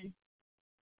quarterly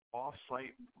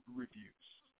off-site reviews.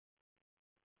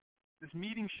 This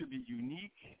meeting should be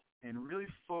unique and really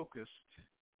focused,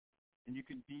 and it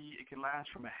can last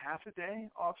from a half a day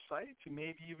off-site to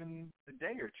maybe even a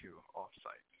day or two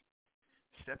off-site,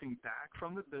 stepping back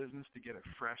from the business to get a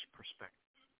fresh perspective.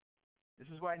 This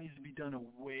is why it needs to be done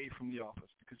away from the office,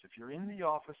 because if you're in the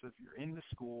office, if you're in the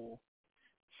school,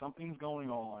 something's going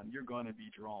on, you're going to be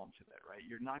drawn to that, right?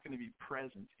 You're not going to be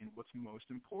present in what's most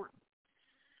important.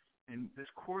 And this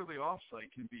quarterly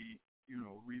off-site can be,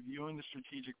 reviewing the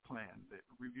strategic plan,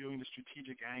 reviewing the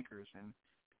strategic anchors, and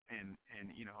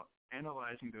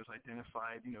analyzing those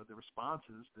identified, the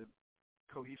responses, the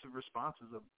cohesive responses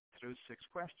to those 6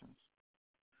 questions.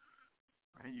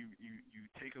 Right? You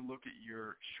take a look at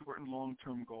your short and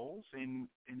long-term goals,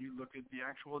 and you look at the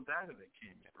actual data that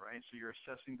came in, right? So you're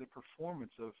assessing the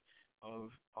performance of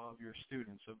your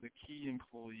students, of the key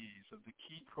employees, of the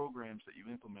key programs that you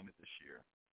implemented this year.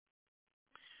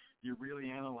 You're really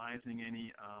analyzing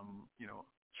any,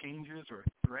 changes or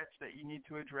threats that you need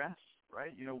to address,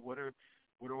 right? What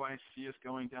do I see us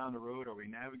going down the road? Are we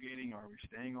navigating? Are we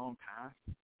staying on path?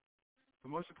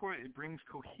 But most importantly, it brings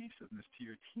cohesiveness to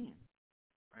your team,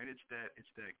 right? It's that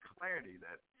clarity,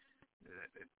 that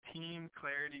team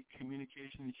clarity,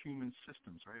 communication, human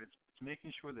systems, right? It's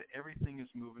making sure that everything is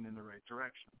moving in the right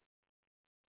direction.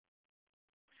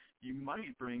 You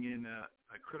might bring in a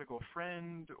critical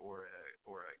friend or a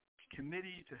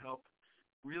committee to help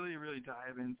really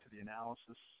dive into the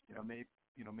analysis. Maybe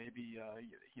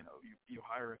you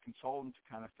hire a consultant to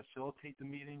kind of facilitate the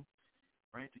meeting,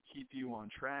 right? To keep you on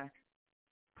track,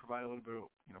 provide a little bit of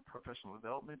professional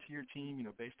development to your team,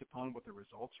 based upon what the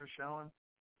results are showing.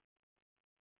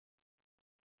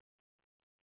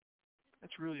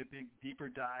 That's really a big, deeper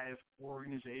dive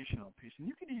organizational piece. And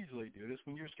you can easily do this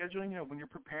when you're scheduling, when you're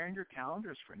preparing your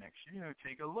calendars for next year,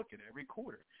 take a look at every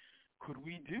quarter. Could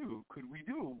we do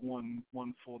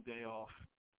one full day off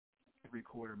every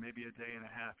quarter, maybe a day and a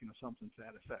half, something to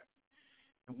that effect?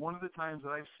 And one of the times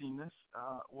that I've seen this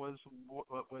was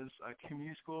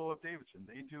Community School of Davidson.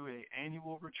 They do an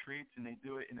annual retreat, and they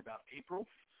do it in about April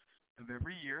of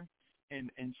every year. And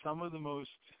some of the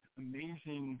most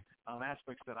amazing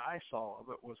aspects that I saw of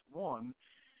it was, one,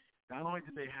 not only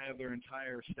did they have their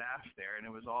entire staff there, and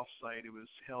it was off-site, it was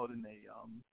held in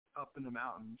up in the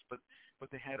mountains, but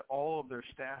they had all of their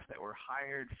staff that were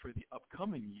hired for the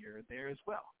upcoming year there as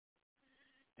well.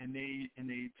 And they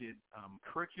did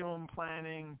curriculum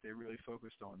planning. They really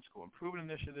focused on school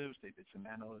improvement initiatives. They did some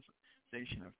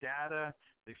analyzation of data.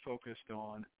 They focused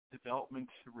on development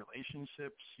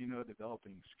relationships,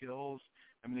 developing skills.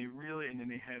 I mean, and then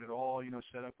they had it all,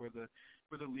 set up where the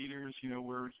leaders,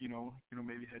 were,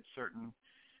 maybe had certain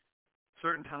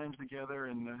times together,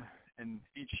 and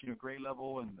each, grade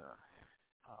level and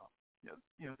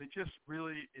they just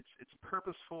really, it's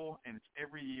purposeful and it's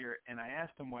every year. And I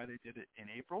asked them why they did it in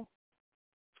April.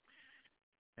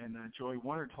 And Joy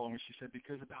Warner told me, she said,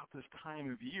 because about this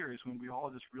time of year is when we all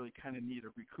just really kind of need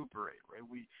to recuperate, right?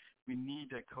 We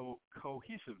need that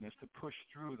cohesiveness to push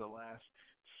through the last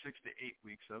 6 to 8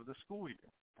 weeks of the school year,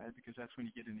 right? Because that's when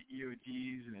you get into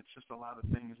EODs, and it's just a lot of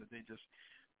things that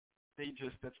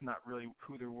that's not really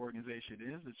who their organization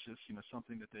is. It's just,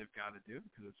 something that they've got to do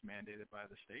because it's mandated by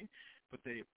the state. But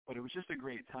it was just a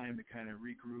great time to kind of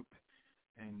regroup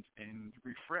and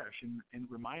refresh and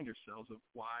remind ourselves of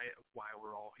why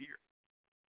we're all here.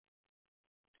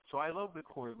 So I love the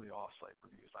quarterly off-site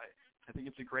reviews. I think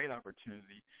it's a great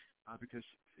opportunity because,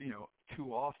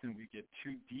 too often we get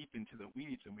too deep into the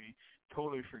weeds and we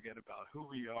totally forget about who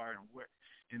we are and where,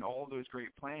 and all those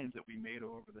great plans that we made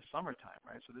over the summertime,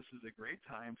 right? So this is a great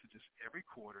time to just every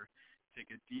quarter take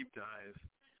a deep dive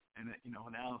and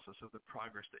analysis of the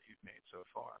progress that you've made so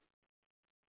far.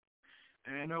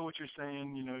 And I know what you're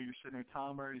saying. You're sitting there,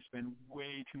 Tom, I already spend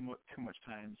way too much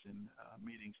time in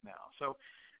meetings now. So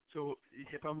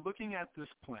if I'm looking at this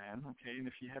plan, okay, and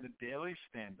if you had a daily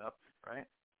stand-up, right?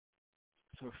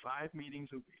 So 5 meetings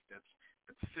a week. That's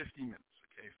 50 minutes,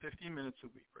 okay? 50 minutes a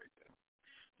week right there.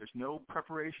 There's no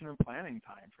preparation and planning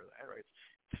time for that, right?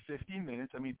 It's 50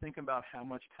 minutes. I mean, think about how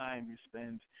much time you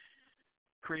spend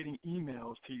creating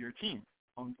emails to your team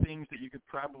on things that you could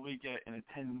probably get in a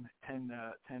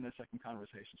 10-second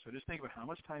conversation. So just think about how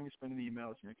much time you spend in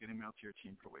emails and you're getting them out to your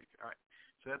team per week. All right,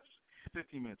 so that's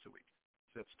 50 minutes a week.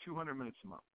 So that's 200 minutes a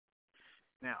month.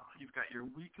 Now, you've got your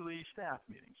weekly staff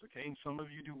meetings, okay? And some of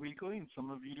you do weekly and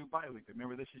some of you do biweekly.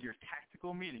 Remember, this is your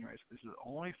tactical meeting, right? So this is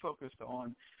only focused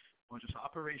on just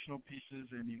operational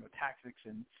pieces and, tactics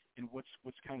and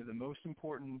what's kind of the most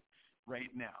important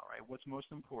right now, right? What's most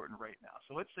important right now?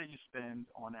 So let's say you spend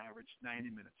on average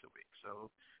 90 minutes a week. So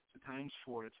times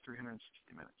 4, it's 360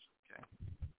 minutes, okay?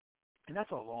 And that's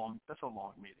a long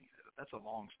meeting. That's a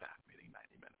long staff meeting,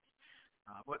 90 minutes.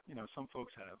 But some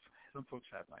folks have 90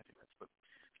 minutes, but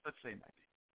let's say 90.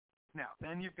 Now,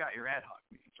 then you've got your ad hoc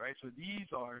meetings, right? So these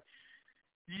are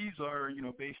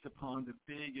based upon the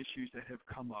big issues that have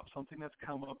come up, something that's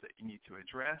come up that you need to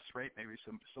address, right? Maybe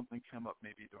something come up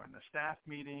maybe during the staff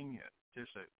meeting,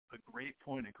 just a great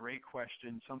point, a great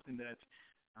question, something that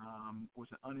was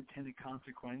an unintended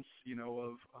consequence,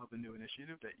 of a new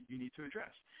initiative that you need to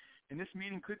address. And this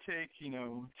meeting could take, 2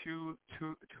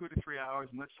 to 3 hours,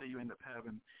 and let's say you end up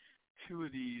having 2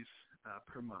 of these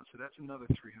per month. So that's another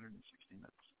 360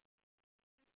 minutes.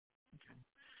 Okay.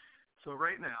 So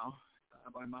right now,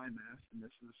 by my math, and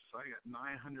so I got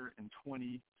 920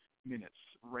 minutes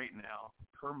right now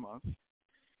per month.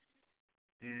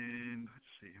 And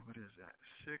let's see, what is that?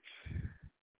 6.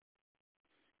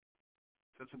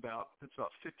 That's about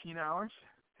 15 hours.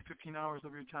 15 hours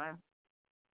of your time.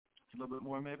 A little bit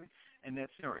more maybe, and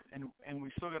that's and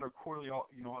we still got our quarterly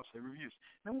off-site reviews.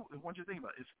 Now, what you think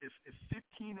about is if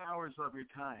 15 hours of your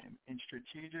time in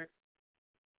strategic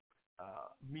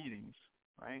meetings,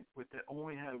 right, with that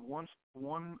only have one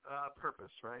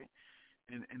purpose, right,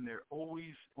 and they're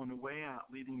always on the way out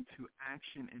leading to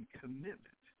action and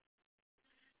commitment.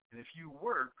 And if you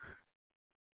work,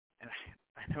 and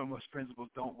I know most principals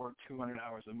don't work 200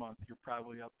 hours a month, you're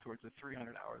probably up towards the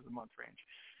 300 hours a month range.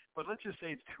 But let's just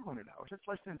say it's 200 hours. That's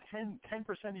less than 10%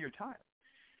 of your time.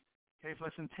 Okay, if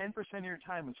less than 10% of your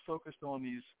time is focused on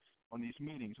these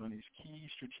meetings, on these key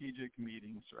strategic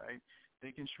meetings, right?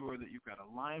 Making sure that you've got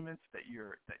alignment, that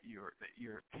your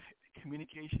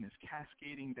communication is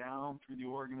cascading down through the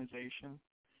organization.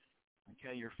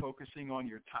 Okay, you're focusing on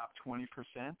your top 20%,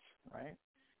 right?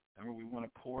 Remember, we want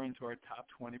to pour into our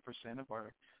top 20% of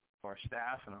our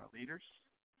staff and our leaders.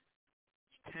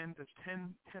 That's 10%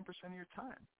 of your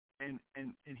time. And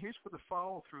here's what the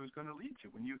follow through is going to lead to.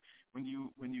 When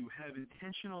you have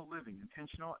intentional living,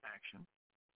 intentional action,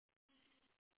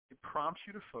 it prompts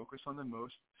you to focus on the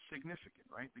most significant,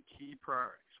 right? The key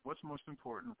priorities. What's most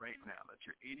important right now? That's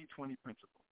your 80-20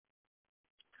 principle.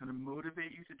 It's going to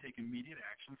motivate you to take immediate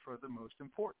action for the most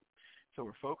important. So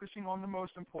we're focusing on the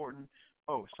most important.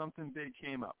 Oh, something big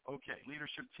came up. Okay,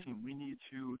 leadership team, we need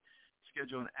to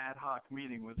schedule an ad hoc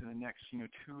meeting within the next 2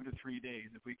 to 3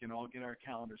 days if we can all get our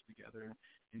calendars together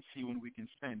and see when we can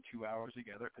spend 2 hours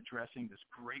together addressing this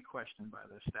great question by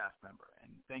the staff member.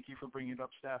 And thank you for bringing it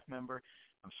up, staff member.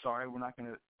 I'm sorry we're not going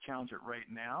to challenge it right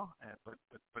now, but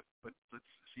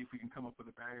let's see if we can come up with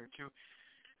a barrier or two.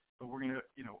 But we're going to,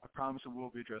 I promise it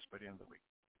will be addressed by the end of the week.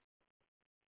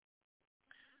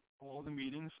 All the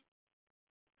meetings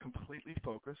completely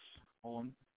focus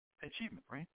on achievement,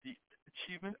 right? The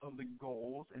achievement of the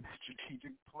goals and the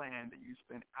strategic plan that you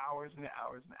spend hours and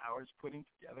hours and hours putting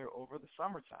together over the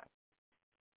summertime.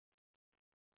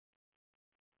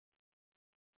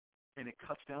 And it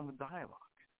cuts down the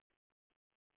dialogue.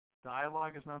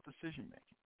 Dialogue is not decision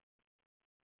making.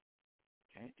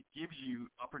 Okay? It gives you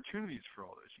opportunities for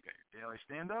all this. You got your daily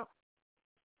stand-up,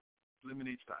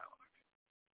 eliminates dialogue.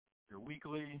 Your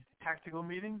weekly tactical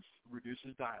meetings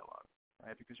reduces dialogue,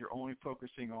 right? Because you're only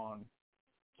focusing on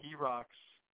key rocks,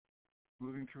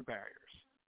 moving through barriers.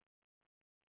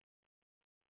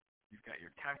 You've got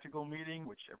your tactical meeting,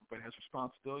 which everybody has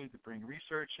responsibility to bring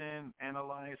research in,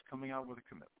 analyze, coming out with a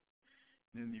commitment.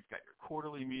 And then you've got your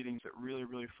quarterly meetings that really,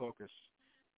 really focus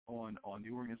on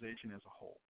the organization as a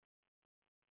whole,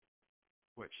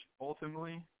 which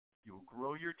ultimately you will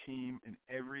grow your team in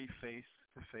every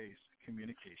face-to-face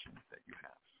communication that you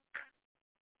have.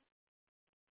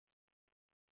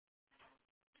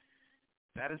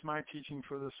 That is my teaching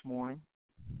for this morning.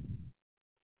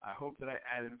 I hope that I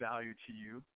added value to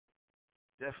you.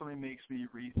 Definitely makes me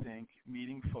rethink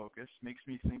meeting focus, makes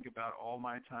me think about all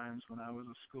my times when I was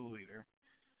a school leader,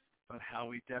 but how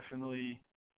we definitely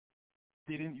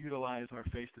didn't utilize our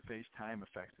face-to-face time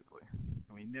effectively.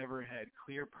 And we never had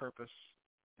clear purpose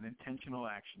and intentional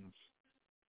actions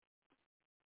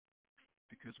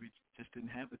because we just didn't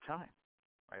have the time,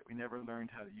 right? We never learned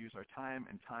how to use our time,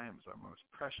 and time is our most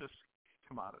precious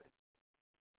commodity.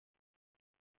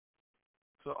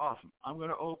 So awesome. I'm going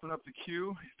to open up the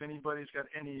queue. If anybody's got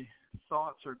any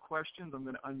thoughts or questions, I'm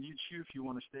going to unmute you. If you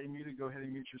want to stay muted, go ahead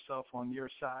and mute yourself on your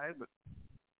side. But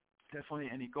definitely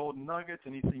any golden nuggets,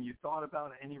 anything you thought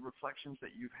about, any reflections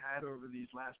that you've had over these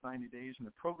last 90 days in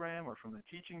the program or from the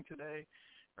teaching today,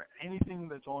 or anything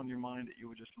that's on your mind that you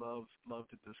would just love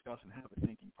to discuss and have a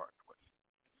thinking partner with.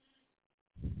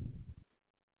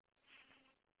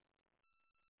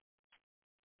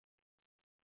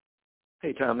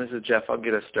 Hey, Tom, this is Jeff. I'll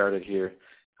get us started here.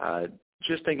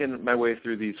 Just thinking my way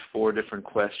through these 4 different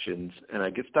questions, and I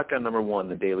get stuck on number 1,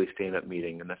 the daily stand-up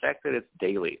meeting, and the fact that it's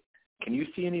daily. Can you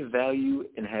see any value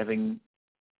in having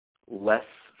less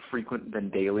frequent than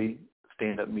daily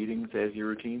stand-up meetings as your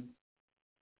routine?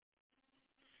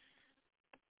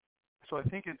 So I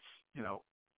think it's,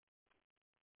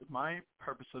 my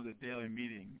purpose of the daily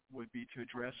meeting would be to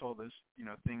address all this,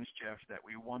 things, Jeff, that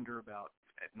we wonder about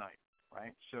at night,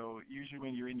 right? So usually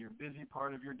when you're in your busy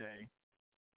part of your day,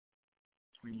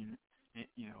 when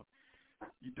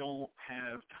you don't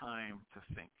have time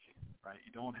to think, right?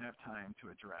 You don't have time to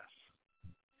address.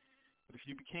 But if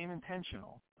you became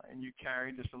intentional, right, and you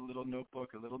carried just a little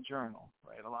notebook, a little journal,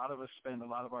 right? A lot of us spend a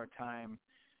lot of our time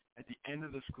at the end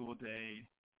of the school day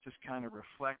just kind of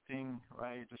reflecting,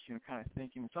 right? Just, kind of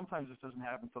thinking. Sometimes this doesn't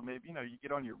happen until maybe, you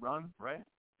get on your run, right?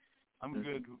 I'm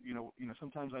good,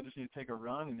 sometimes I just need to take a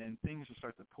run and then things just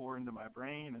start to pour into my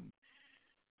brain. And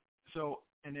so,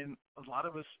 and then a lot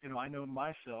of us, I know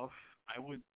myself, I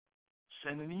would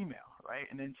send an email, right?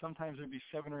 And then sometimes there'd be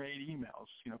 7 or 8 emails,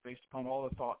 based upon all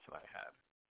the thoughts that I had.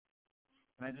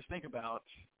 And I just think about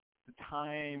the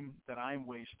time that I'm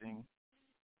wasting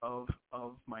of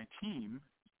my team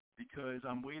because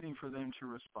I'm waiting for them to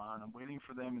respond. I'm waiting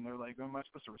for them, and they're like, am I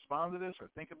supposed to respond to this or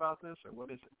think about this or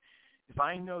what is it? If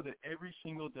I know that every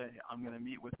single day I'm going to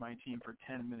meet with my team for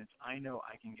 10 minutes, I know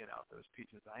I can get out those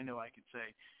pieces. I know I could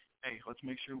say, hey, let's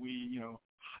make sure we,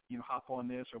 hop on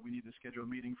this, or we need to schedule a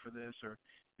meeting for this, or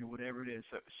whatever it is.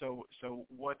 So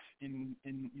what in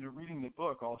reading the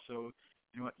book also,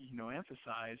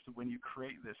 emphasized when you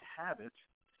create this habit,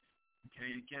 okay,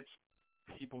 it gets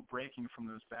people breaking from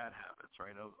those bad habits,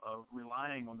 right, of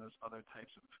relying on those other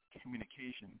types of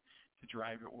communication to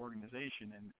drive your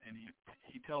organization. And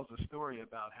he tells a story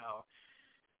about how,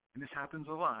 and this happens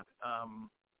a lot.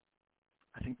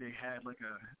 I think they had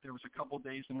there was a couple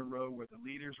days in a row where the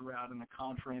leaders were out in the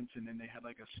conference, and then they had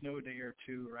like a snow day or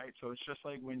 2, right? So it's just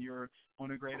like when you're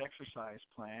on a great exercise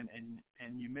plan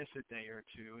and you miss a day or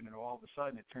 2, and then all of a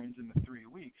sudden it turns into 3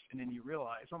 weeks, and then you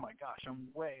realize, oh my gosh, I'm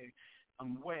way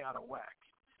out of whack.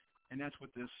 And that's what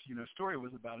this, story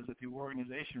was about, is that the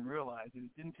organization realized that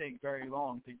it didn't take very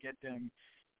long to get them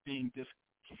being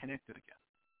disconnected again,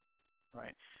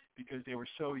 right? Because they were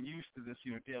so used to this,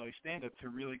 daily stand-up to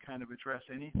really kind of address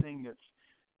anything that's,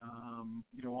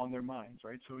 on their minds,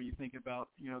 right? So you think about,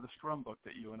 the Scrum book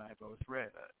that you and I both read.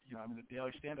 The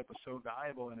daily stand-up was so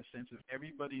valuable in a sense of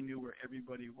everybody knew where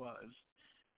everybody was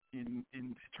in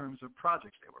terms of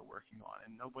projects they were working on,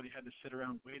 and nobody had to sit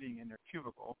around waiting in their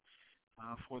cubicle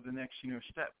for the next,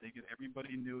 step.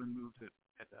 Everybody knew and moved it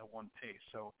at that one pace.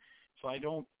 So I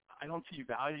don't see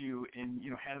value in,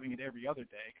 having it every other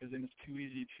day, because then it's too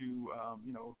easy to,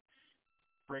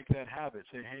 break that habit.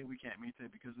 Say, hey, we can't meet today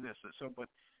because of this. So,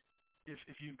 but if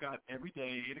you've got every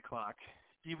day 8 o'clock,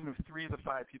 even if 3 of the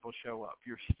 5 people show up,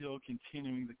 you're still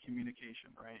continuing the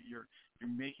communication, right? You're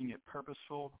making it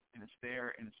purposeful, and it's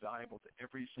there, and it's valuable to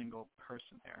every single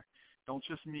person there. Don't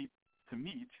just meet to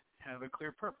meet. Have a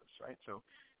clear purpose, right? So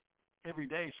every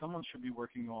day someone should be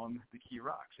working on the key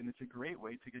rocks, and it's a great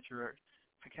way to get your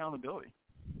accountability,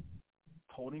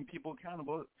 holding people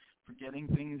accountable for getting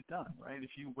things done, right?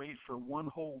 If you wait for one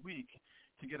whole week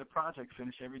to get a project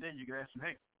finished every day, you can ask them,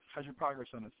 hey, how's your progress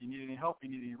on this? Do you need any help? Do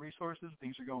you need any resources?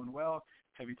 Things are going well.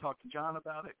 Have you talked to John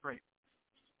about it? Great.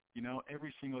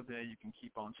 Every single day you can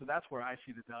keep on. So that's where I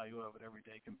see the value of it every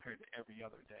day compared to every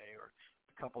other day or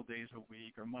a couple days a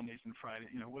week or Mondays and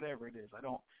Fridays, whatever it is. I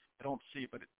don't see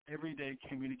it, but every day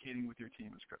communicating with your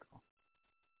team is critical.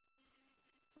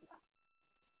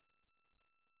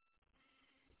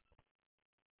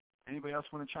 Anybody else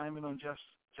want to chime in on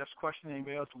Jeff's question?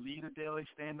 Anybody else lead a daily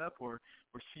stand-up or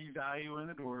see value in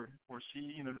it or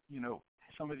see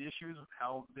some of the issues,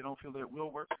 how they don't feel that it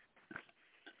will work?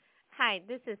 Hi,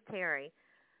 this is Terry.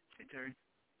 Hey, Terry.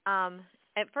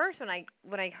 At first, when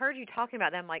I heard you talking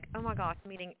about that, I'm like, oh my gosh,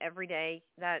 meeting every day,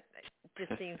 that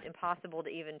just seems impossible to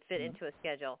even fit into a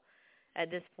schedule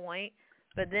at this point.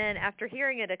 But then after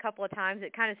hearing it a couple of times,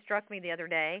 it kind of struck me the other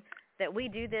day that we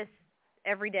do this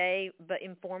every day, but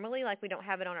informally, like we don't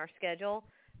have it on our schedule,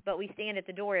 but we stand at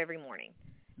the door every morning.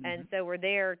 Mm-hmm. And so we're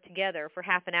there together for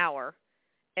half an hour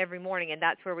every morning, and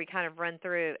that's where we kind of run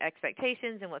through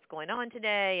expectations and what's going on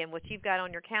today and what you've got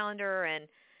on your calendar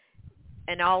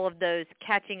and all of those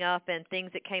catching up and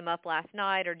things that came up last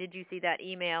night or did you see that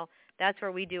email. That's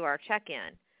where we do our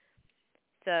check-in.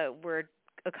 So we're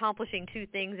accomplishing 2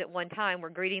 things at one time. We're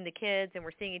greeting the kids and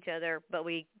we're seeing each other, but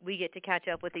we get to catch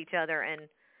up with each other and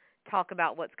talk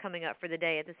about what's coming up for the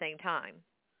day at the same time.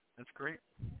 That's great.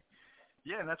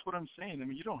 Yeah, and that's what I'm saying. I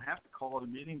mean, you don't have to call it a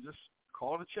meeting, just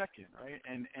call it a check-in, right?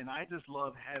 And I just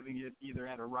love having it either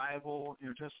at arrival,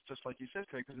 just like you said,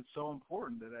 Craig, because it's so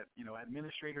important that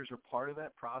administrators are part of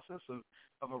that process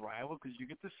of arrival because you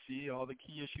get to see all the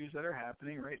key issues that are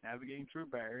happening, right? Navigating through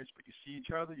barriers, but you see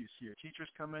each other, you see your teachers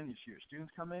come in, you see your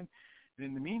students come in, and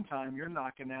in the meantime, you're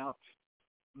knocking out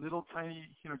little tiny,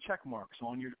 check marks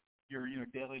on your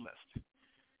daily list.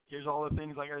 Here's all the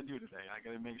things I got to do today. I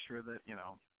got to make sure that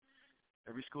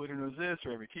every school leader knows this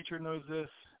or every teacher knows this.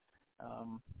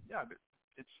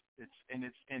 But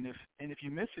if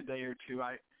you miss a day or two,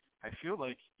 I feel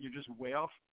like you're just way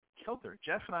off kilter.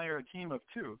 Jeff and I are a team of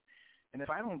 2, and if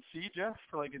I don't see Jeff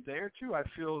for like a day or 2, I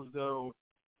feel as though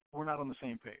we're not on the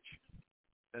same page.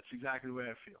 That's exactly the way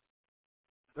I feel.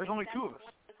 There's only 2 of us.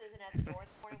 This isn't at the door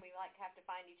this morning. We have to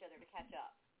find each other to catch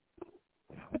up.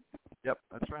 Yep,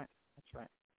 that's right. That's right.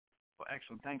 Well,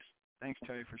 excellent. Thanks,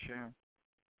 Terry, for sharing.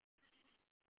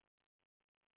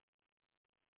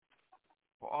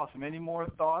 Well, awesome. Any more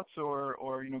thoughts or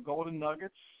golden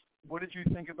nuggets? What did you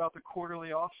think about the quarterly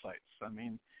offsites? I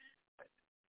mean,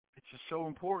 it's just so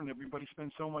important. Everybody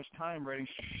spends so much time writing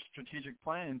strategic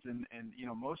plans, and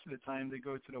most of the time they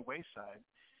go to the wayside.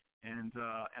 And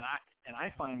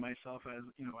I find myself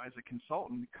as a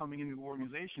consultant coming into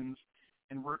organizations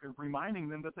and reminding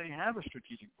them that they have a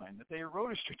strategic plan, that they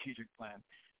wrote a strategic plan.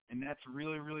 And that's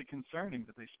really, really concerning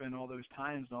that they spend all those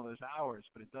times and all those hours,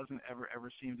 but it doesn't ever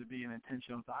seem to be an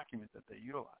intentional document that they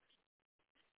utilize.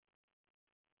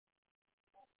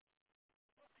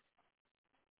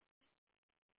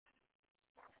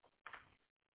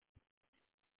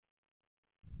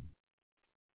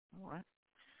 All right.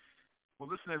 Well,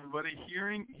 listen, everybody,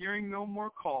 hearing no more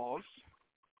calls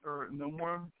or no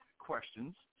more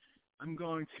questions, I'm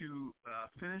going to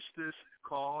finish this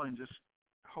call and just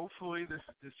hopefully this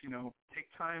take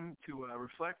time to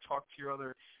reflect, talk to your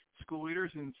other school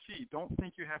leaders, and see. Don't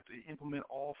think you have to implement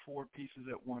all 4 pieces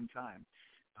at one time.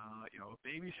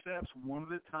 Baby steps, one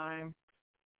at a time.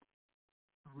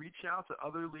 Reach out to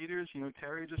other leaders.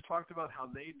 Terry just talked about how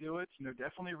they do it.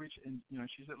 Definitely reach. And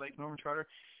she's at Lake Norman Charter.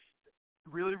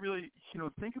 Really, really,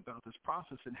 think about this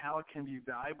process and how it can be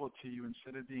valuable to you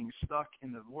instead of being stuck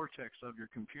in the vortex of your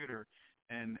computer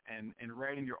and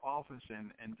right in your office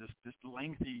and this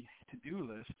lengthy to-do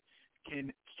list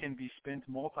can be spent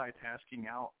multitasking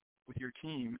out with your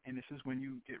team. And this is when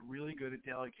you get really good at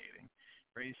delegating,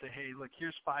 right? You say, hey, look,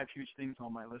 here's 5 huge things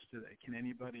on my list today. Can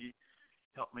anybody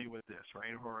help me with this,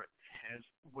 right? Or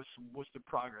what's the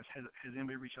progress? Has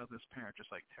anybody reached out to this parent,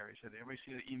 just like Terry said? Did everybody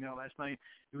see the email last night?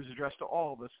 It was addressed to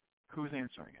all of us. Who's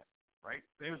answering it, right?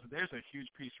 There's a huge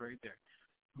piece right there.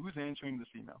 Who's answering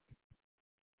this email?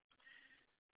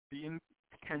 Be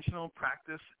intentional,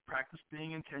 practice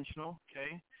being intentional,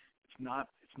 okay?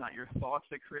 It's not your thoughts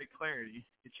that create clarity.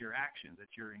 It's your actions.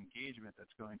 It's your engagement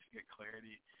that's going to get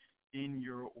clarity in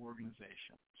your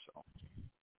organization. So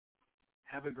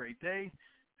have a great day.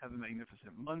 Have a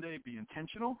magnificent Monday. Be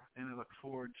intentional, and I look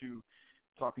forward to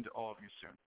talking to all of you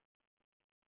soon.